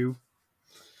issue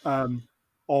of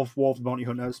War of the Bounty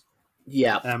Hunters.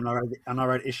 Yeah. And I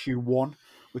read issue 1,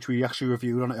 which we actually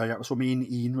reviewed on it. So me and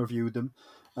Ian reviewed them.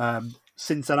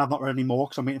 Since then, I've not read any more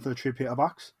because I'm waiting for the trade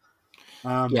paperbacks.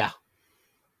 Yeah.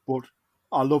 But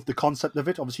I love the concept of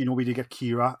it. Obviously, we did get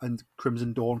Kira and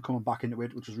Crimson Dawn coming back into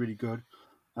it, which was really good.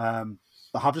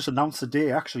 They have just announced today,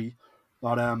 actually,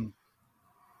 that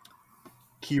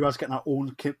Kira's getting her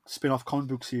own spin-off comic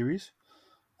book series.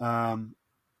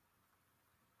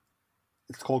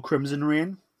 It's called Crimson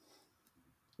Reign.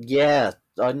 Yeah,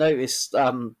 I noticed.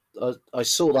 I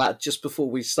saw that just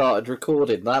before we started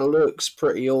recording. That looks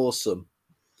pretty awesome.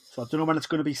 So I don't know when it's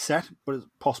going to be set, but it's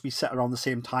possibly set around the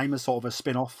same time as sort of a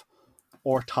spin-off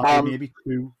or a tie maybe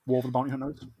to War of the Bounty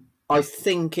Hunters. I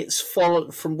think it's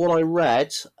followed from what I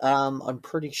read. I'm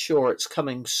pretty sure it's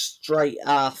coming straight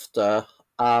after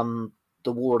the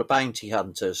War of the Bounty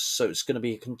Hunters, so it's going to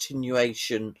be a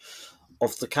continuation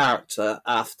of the character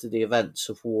after the events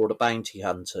of War of the Bounty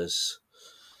Hunters.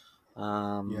 So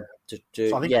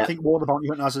I think War of the Bounty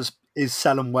Hunters is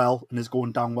selling well and is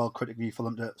going down well critically for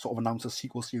them to sort of announce a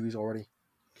sequel series already.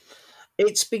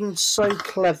 It's been so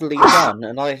cleverly done,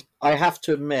 and I have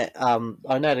to admit,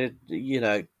 I know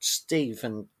that, Steve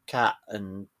and Kat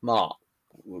and Mark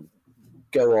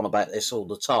go on about this all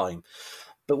the time,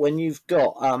 but when you've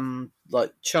got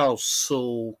like Charles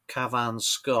Soule, Cavan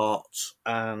Scott,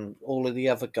 and all of the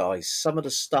other guys, some of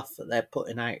the stuff that they're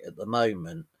putting out at the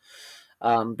moment,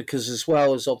 because as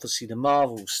well as obviously the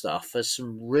Marvel stuff, there's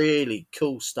some really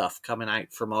cool stuff coming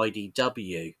out from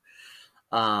IDW.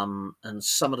 And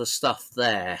some of the stuff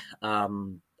there,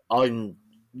 I'm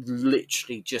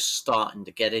literally just starting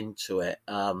to get into it.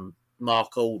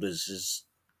 Mark Alders has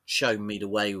shown me the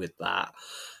way with that,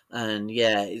 and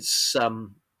yeah, it's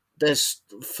there's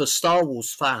for Star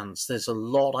Wars fans, there's a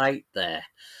lot out there,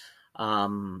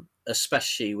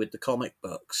 especially with the comic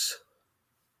books.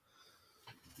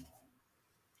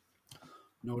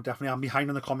 No, definitely. I'm behind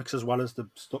on the comics as well as the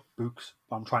books.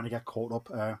 But I'm trying to get caught up.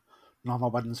 Now my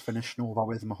wedding's finished, and over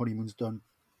with, my honeymoon's done.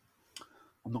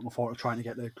 I'm looking forward to trying to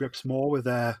get the grips more with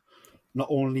not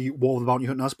only War of the Bounty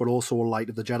Hunters, but also Light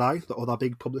of the Jedi, the other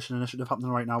big publishing initiative happening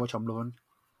right now, which I'm loving.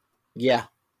 Yeah,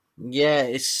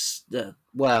 it's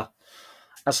well,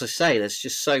 as I say, there's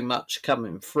just so much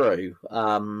coming through.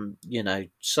 Some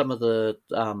of the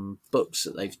books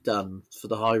that they've done for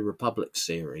the High Republic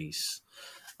series.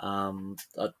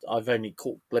 I've only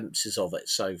caught glimpses of it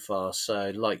so far,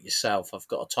 so like yourself, I've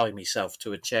got to tie myself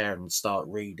to a chair and start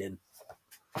reading.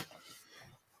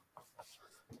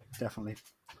 Definitely.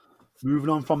 Moving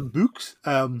on from books,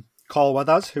 Carl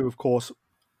Weathers, who of course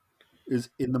is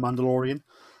in The Mandalorian,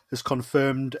 has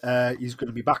confirmed he's going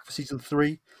to be back for season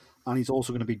 3, and he's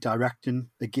also going to be directing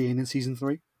again in season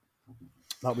 3.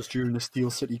 That was during the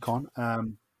Steel City Con. So I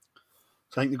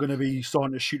think they're going to be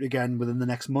starting to shoot again within the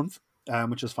next month,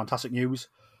 which is fantastic news.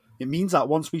 It means that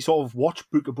once we sort of watch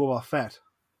Book of Boba Fett,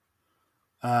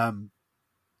 we're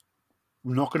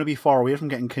not going to be far away from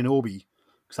getting Kenobi,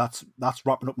 because that's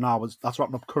wrapping up now. That's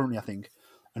wrapping up currently, I think.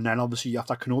 And then obviously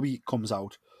after Kenobi comes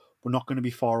out, we're not going to be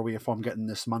far away from getting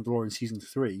this Mandalorian season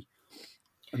 3.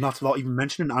 And that's without even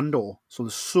mentioning Andor. So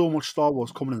there's so much Star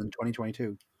Wars coming in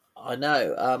 2022. I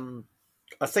know.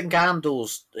 I think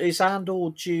is Andor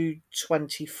due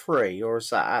 23, or is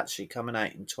that actually coming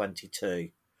out in 22?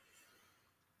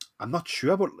 I'm not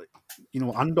sure, but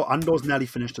Andor's nearly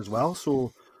finished as well.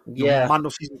 So Yeah, Mando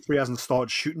season 3 hasn't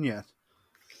started shooting yet.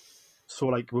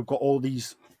 So we've got all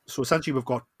these. So essentially, we've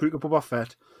got Book of Boba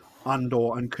Fett,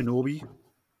 Andor, and Kenobi.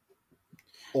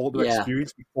 All the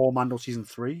experience before Mando season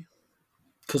 3.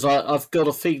 Because I've got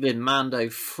a feeling Mando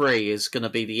 3 is going to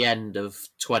be the end of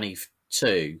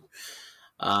 22.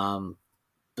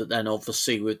 But then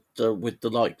obviously with the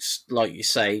likes, like you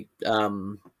say,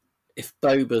 if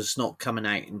Boba's not coming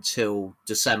out until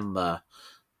December,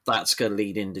 that's going to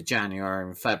lead into January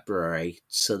and February.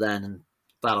 So then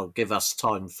that'll give us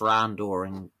time for Andor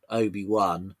and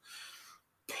Obi-Wan.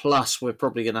 Plus, we're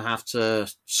probably going to have to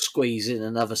squeeze in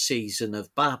another season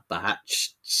of Bad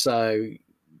Batch. So,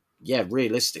 yeah,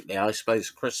 realistically, I suppose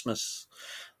Christmas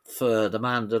for The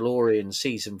Mandalorian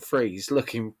season 3 is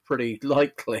looking pretty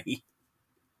likely.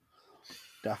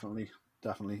 Definitely.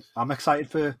 I'm excited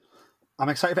for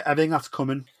everything that's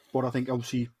coming. But I think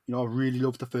obviously, I really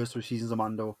loved the first 3 seasons of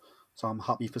Mando, so I'm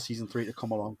happy for season 3 to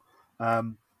come along.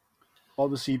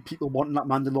 Obviously, people wanting that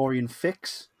Mandalorian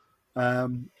fix.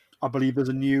 I believe there's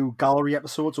a new gallery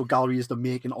episode. So gallery is the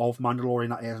making of Mandalorian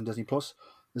that airs on Disney Plus.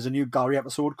 There's a new gallery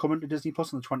episode coming to Disney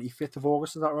Plus on the 25th of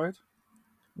August. Is that right?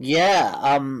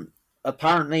 Yeah.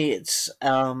 Apparently, it's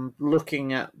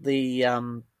looking at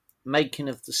the making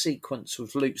of the sequence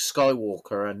with Luke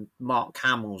Skywalker and Mark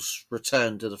Hamill's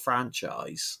return to the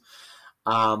franchise.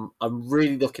 I'm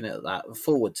really looking at that,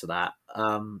 forward to that.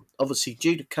 Obviously,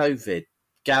 due to COVID,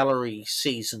 Gallery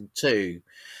Season 2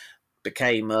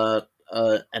 became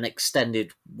an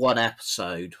extended 1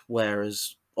 episode,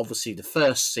 whereas obviously the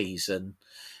first season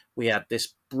we had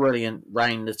this brilliant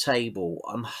round the table.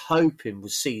 I'm hoping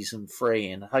with season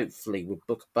 3 and hopefully with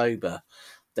Book of Boba,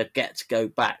 they get to go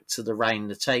back to the round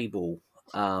the table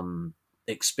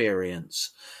experience.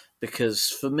 Because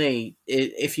for me,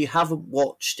 if you haven't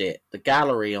watched it, the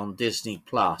gallery on Disney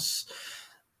Plus,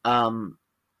 a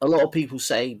lot of people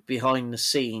say behind the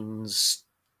scenes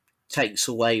takes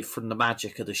away from the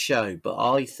magic of the show, but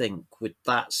I think with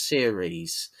that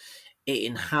series, it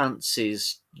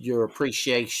enhances your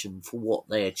appreciation for what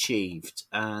they achieved,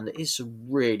 and it's a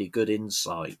really good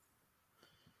insight.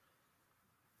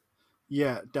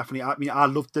 Yeah, definitely. I mean, I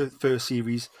loved the first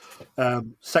series.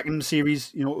 Second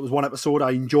series, it was 1 episode.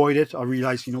 I enjoyed it. I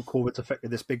realised, COVID's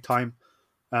affected this big time.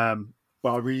 But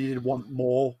I really did want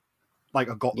more. Like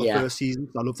I got the first season.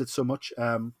 I loved it so much.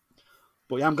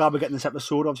 But yeah, I'm glad we're getting this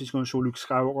episode. Obviously, it's going to show Luke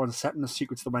Skywalker on set and the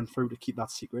secrets that went through to keep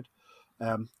that secret,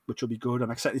 which will be good.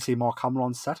 I'm excited to see Mark Hamill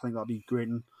on set. I think that'll be great.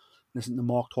 And listening to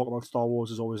Mark talk about Star Wars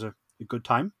is always a good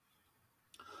time.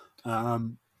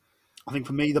 I think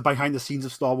for me, the behind the scenes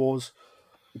of Star Wars,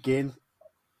 again,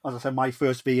 as I said, my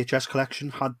first VHS collection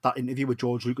had that interview with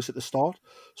George Lucas at the start.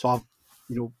 So I've,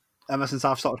 ever since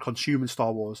I've started consuming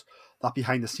Star Wars, that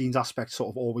behind the scenes aspect sort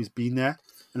of always been there,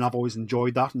 and I've always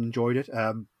enjoyed that and enjoyed it.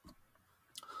 And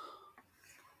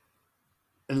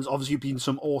there's obviously been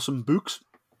some awesome books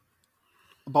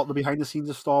about the behind the scenes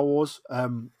of Star Wars,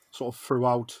 sort of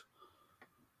throughout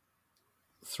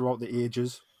the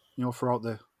ages, throughout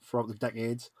the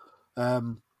decades.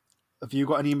 have you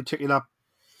got any in particular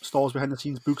Star Wars behind the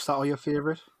scenes books that are your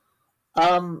favourite?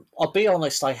 I'll be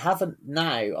honest, I haven't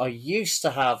now. I used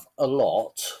to have a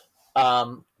lot.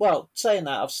 Well, saying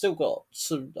that, I've still got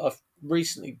some. I've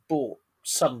recently bought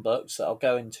some books that I'll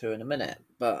go into in a minute.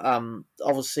 But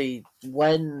obviously,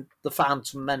 when The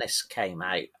Phantom Menace came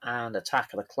out and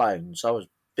Attack of the Clones, I was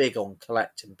big on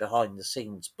collecting behind the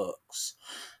scenes books.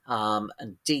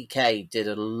 And DK did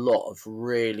a lot of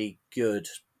really good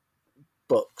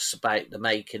books about the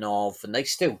making of, and they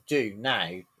still do now,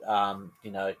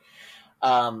 you know.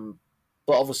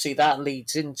 But obviously that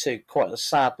leads into quite a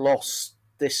sad loss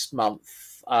this month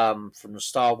from the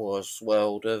Star Wars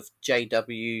world of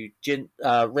J.W.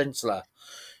 Rinsler,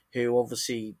 who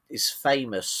obviously is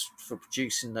famous for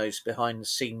producing those behind the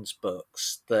scenes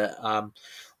books that,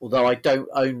 although I don't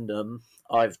own them,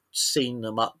 I've seen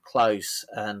them up close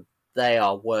and they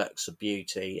are works of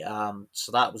beauty.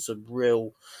 So that was a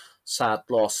real sad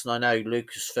loss. And I know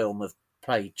Lucasfilm have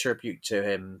paid tribute to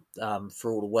him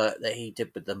for all the work that he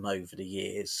did with them over the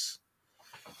years.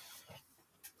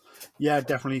 Yeah,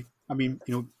 definitely. I mean,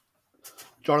 you know,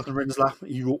 Jonathan Rinsler,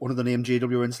 he wrote under the name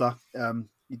J.W. Rinsler.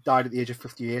 He died at the age of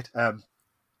 58.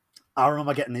 I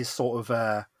remember getting his sort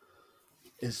of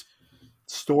his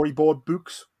storyboard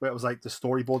books, where it was like the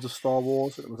storyboards of Star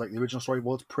Wars. It was like the original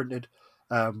storyboards printed.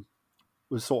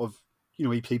 Was sort of, you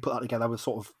know, he put that together with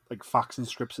sort of like facts and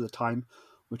scripts at the time,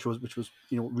 which was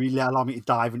you know, really allowed me to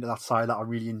dive into that side that I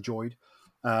really enjoyed.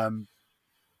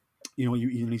 You know,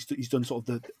 he's done sort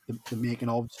of the making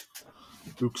of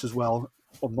books as well,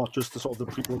 of not just the sort of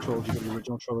the prequel trilogy, but the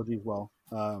original trilogy as well.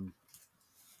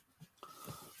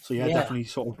 So yeah, definitely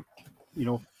sort of, you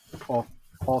know, or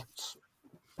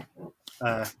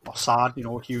sad, you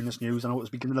know, hearing this news. I know it was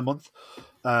beginning of the month.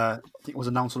 I think it was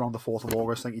announced around the 4th of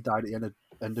August. I think he died at the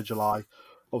end of July.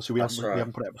 Obviously, we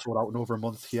haven't put an episode out in over a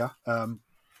month here. So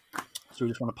we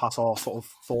just want to pass our sort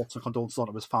of thoughts and condolences on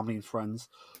to his family and friends.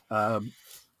 And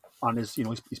his, you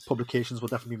know, his publications will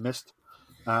definitely be missed.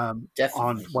 Definitely.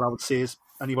 And what I would say is,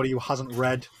 anybody who hasn't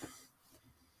read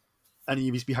any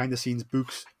of his behind the scenes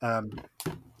books,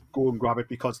 go and grab it,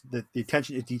 because the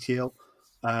attention to detail,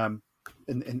 in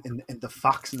the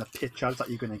facts and the pictures that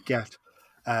you're going to get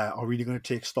are really going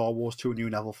to take Star Wars to a new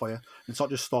level for you. And it's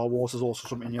not just Star Wars; there's also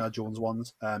some Indiana Jones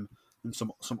ones, and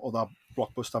some other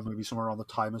blockbuster movies from around the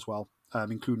time as well,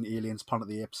 including Aliens, Planet of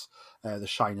the Apes, The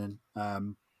Shining,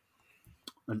 and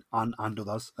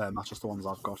others. That's just the ones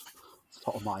I've got off the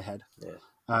top of my head.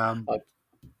 Yeah.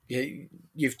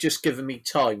 You've just given me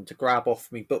time to grab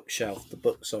off my bookshelf the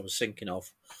books I was thinking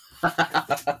of.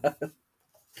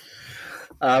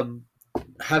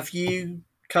 Have you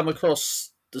come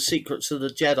across the Secrets of the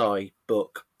Jedi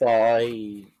book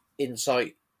by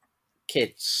Insight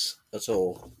Kids at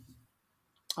all?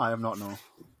 I have not, no.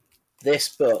 This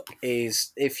book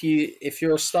is, if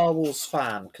you're a Star Wars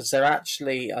fan, because they're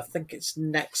actually, I think it's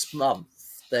next month,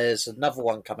 there's another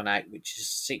one coming out which is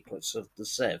Secrets of the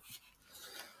Sith.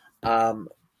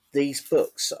 These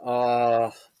books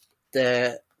are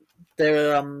they're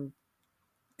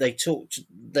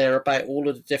about all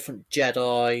of the different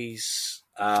Jedis,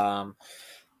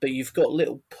 but you've got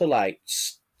little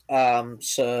pullouts.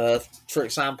 So, for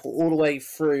example, all the way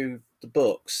through the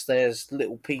books, there's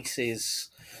little pieces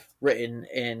written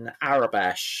in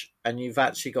Arabic, and you've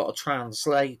actually got a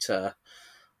translator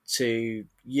to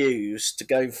use to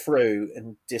go through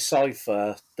and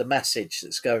decipher the message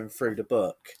that's going through the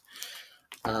book.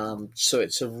 So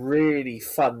it's a really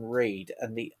fun read,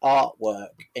 and the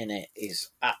artwork in it is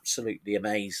absolutely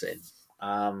amazing.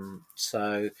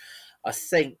 So I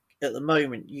think at the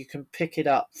moment you can pick it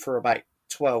up for about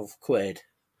 12 quid.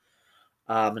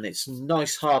 And it's a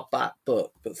nice hardback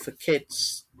book, but for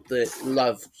kids that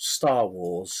love Star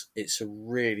Wars, it's a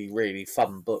really, really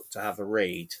fun book to have a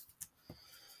read.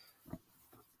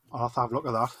 I'll have to have a look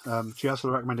at that. Cheers for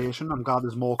the recommendation. I'm glad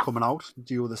there's more coming out.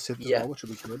 Duel of the Sith as well, which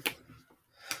will be good.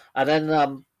 And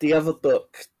then the other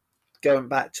book, going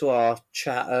back to our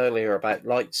chat earlier about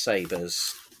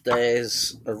lightsabers,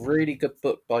 there's a really good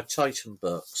book by Titan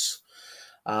Books,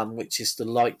 which is the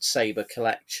Lightsaber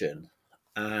Collection.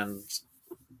 And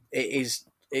it's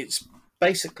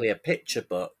basically a picture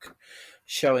book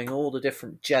showing all the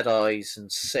different Jedis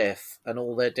and Sith and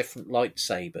all their different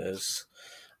lightsabers.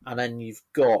 And then you've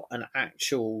got an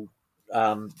actual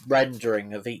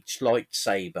rendering of each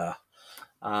lightsaber.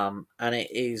 And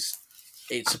it's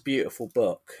a beautiful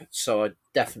book. So I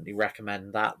definitely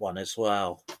recommend that one as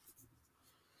well.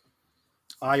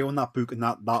 I own that book, and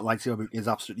that lightsaber book is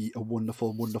absolutely a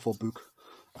wonderful, wonderful book.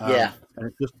 Yeah. And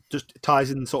it just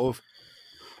ties in sort of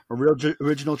a real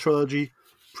original trilogy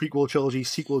prequel trilogy,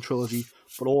 sequel trilogy,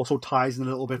 but also ties in a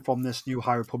little bit from this new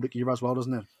High Republic era as well,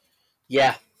 doesn't it?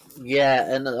 Yeah,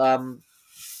 and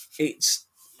it's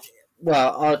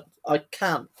I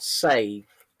can't say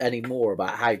any more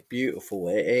about how beautiful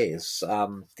it is.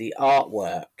 The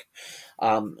artwork,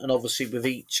 and obviously with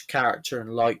each character and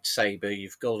lightsaber,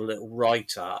 you've got a little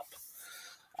write up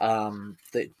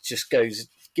that just gives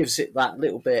it that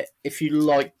little bit. If you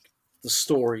like the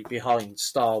story behind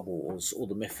Star Wars or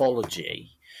the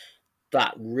mythology,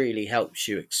 that really helps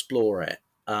you explore it.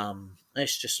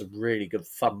 It's just a really good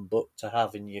fun book to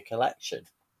have in your collection.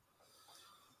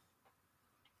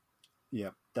 Yeah,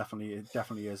 definitely, it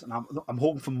definitely is, and I'm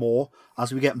hoping for more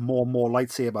as we get more and more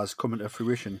lightsabers coming to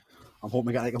fruition. I'm hoping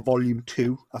we get like a volume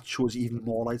 2 that shows even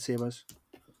more lightsabers.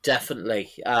 Definitely,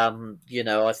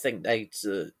 I think they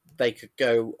could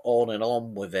go on and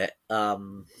on with it.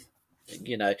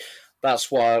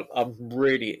 That's why I'm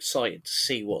really excited to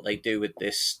see what they do with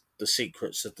this, the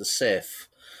Secrets of the Sith.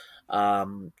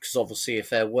 Because obviously, if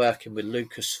they're working with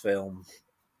Lucasfilm,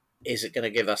 is it going to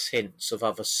give us hints of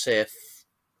other Sith?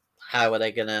 How are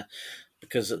they going to?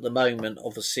 Because at the moment,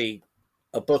 obviously,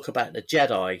 a book about the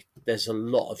Jedi, there's a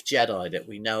lot of Jedi that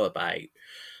we know about.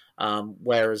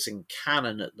 Whereas in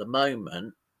canon at the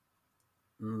moment,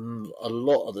 a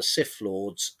lot of the Sith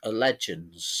Lords are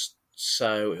legends.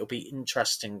 So it'll be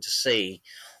interesting to see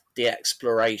the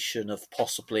exploration of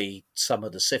possibly some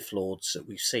of the Sith Lords that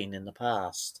we've seen in the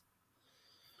past.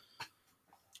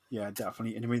 Yeah,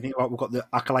 definitely. And when you think about, we've got the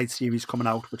Acolyte series coming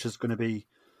out, which is going to be,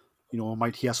 we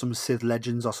might hear some Sith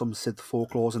legends or some Sith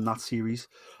folklores in that series.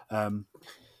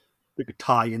 We could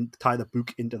tie the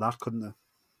book into that, couldn't they?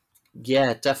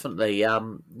 Yeah, definitely.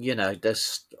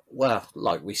 There's,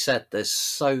 like we said, there's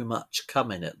so much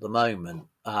coming at the moment.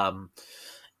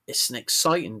 It's an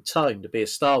exciting time to be a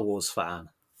Star Wars fan.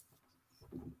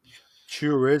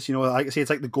 Sure is. Like I say, it's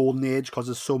like the golden age because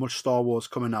there's so much Star Wars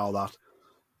coming out that,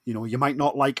 you might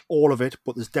not like all of it,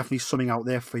 but there's definitely something out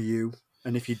there for you.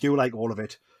 And if you do like all of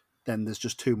it, then there's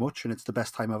just too much and it's the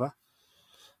best time ever.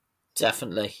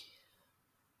 Definitely.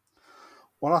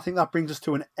 Well, I think that brings us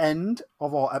to an end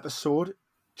of our episode.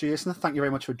 Jason, thank you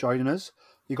very much for joining us.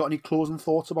 You got any closing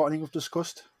thoughts about anything we've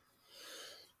discussed?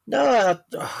 No,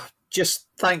 just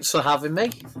thanks for having me.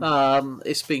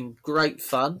 It's been great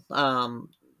fun.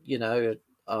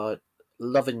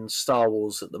 Loving Star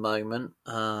Wars at the moment.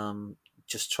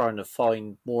 Just trying to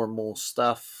find more and more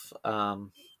stuff.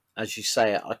 As you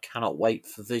say, I cannot wait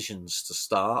for Visions to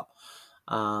start.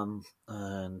 And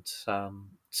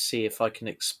see if I can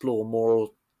explore more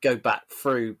or go back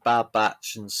through Bad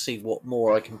Batch and see what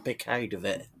more I can pick out of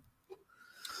it.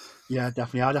 Yeah,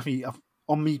 definitely.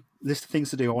 On my list of things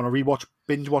to do, I want to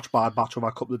binge watch Bad Batch over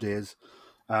a couple of days.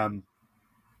 I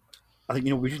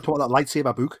think, we should talk about that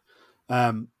lightsaber book,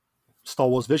 Star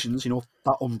Wars Visions,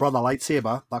 that Umbrella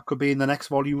lightsaber, that could be in the next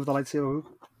volume of the lightsaber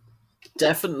book.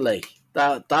 Definitely.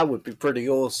 That would be pretty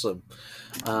awesome.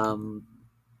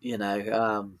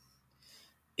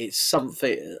 It's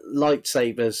something,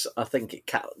 lightsabers, I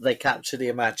think they capture the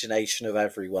imagination of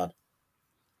everyone.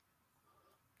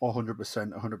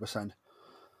 100%.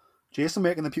 Jason,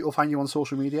 where can the people find you on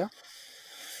social media?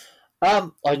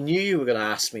 I knew you were going to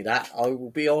ask me that. I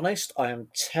will be honest, I am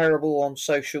terrible on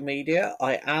social media.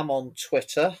 I am on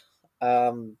Twitter,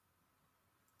 although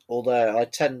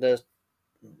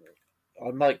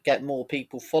I might get more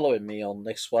people following me on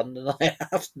this one than I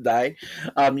have today.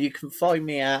 You can find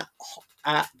me at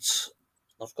I've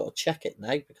got to check it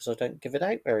now because I don't give it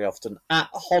out very often, at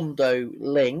Hondo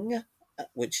Ling,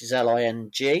 which is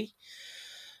Ling.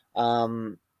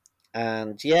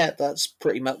 And yeah, that's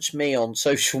pretty much me on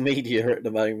social media at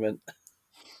the moment.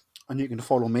 And you can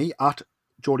follow me at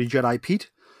Geordie Jedi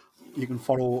Pete. You can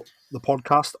follow the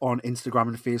podcast on Instagram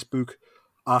and Facebook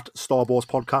at Star Wars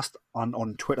Podcast and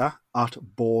on Twitter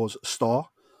at Boars Star.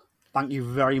 Thank you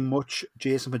very much,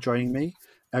 Jason, for joining me.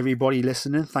 Everybody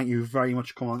listening, thank you very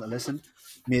much for coming on to listen.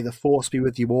 May the Force be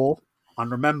with you all.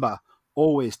 And remember,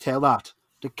 always tell that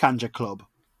to Kanja Club.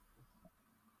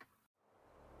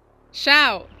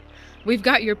 Shout! We've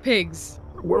got your pigs.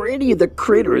 Were any of the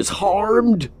critters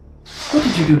harmed? What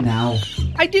did you do now?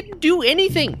 I didn't do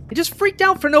anything. I just freaked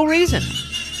out for no reason.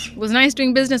 It was nice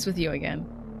doing business with you again.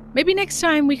 Maybe next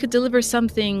time we could deliver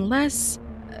something less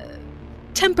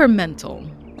temperamental.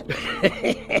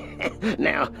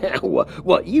 Now,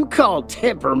 what you call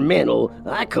temperamental,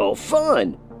 I call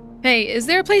fun. Hey, is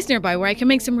there a place nearby where I can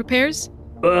make some repairs?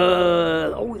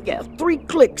 3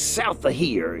 clicks south of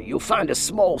here, you'll find a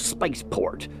small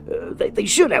spaceport. They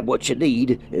should have what you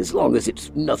need, as long as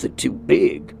it's nothing too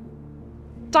big.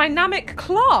 Dynamic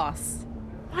class?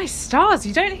 My stars,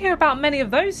 you don't hear about many of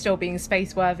those still being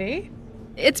space-worthy.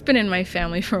 It's been in my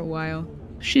family for a while.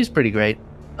 She's pretty great.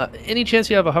 Any chance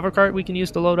you have a hover cart we can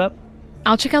use to load up?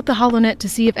 I'll check out the HoloNet to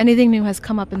see if anything new has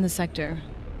come up in the sector.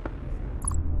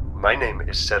 My name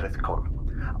is Sereth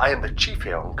Khan. I am the chief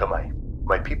here on Gamai.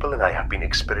 My people and I have been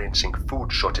experiencing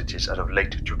food shortages as of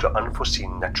late due to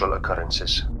unforeseen natural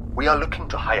occurrences. We are looking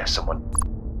to hire someone.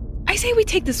 I say we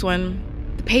take this one.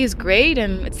 The pay is great,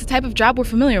 and it's the type of job we're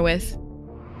familiar with.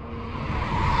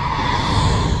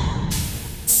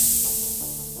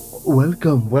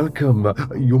 Welcome.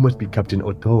 You must be Captain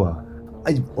Otoa.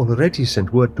 I've already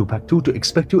sent word to Pact 2 to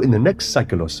expect you in the next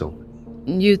cycle or so.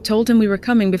 You told him we were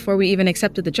coming before we even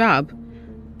accepted the job.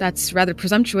 That's rather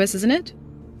presumptuous, isn't it?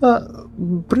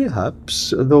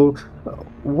 Perhaps, though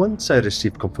once I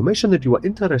received confirmation that you were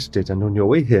interested and on your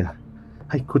way here,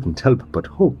 I couldn't help but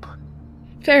hope.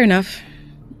 Fair enough.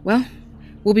 Well,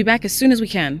 we'll be back as soon as we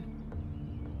can.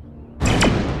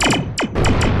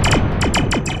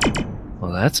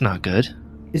 Well, that's not good.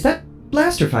 Is that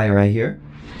blaster fire I hear?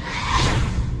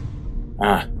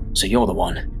 So you're the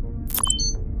one.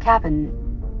 Captain,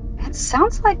 it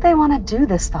sounds like they want to do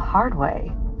this the hard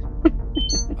way.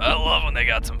 I love when they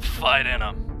got some fight in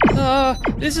them.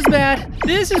 This is bad.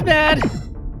 This is bad.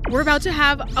 We're about to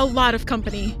have a lot of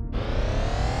company.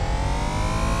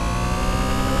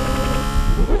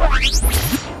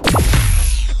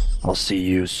 I'll see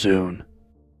you soon.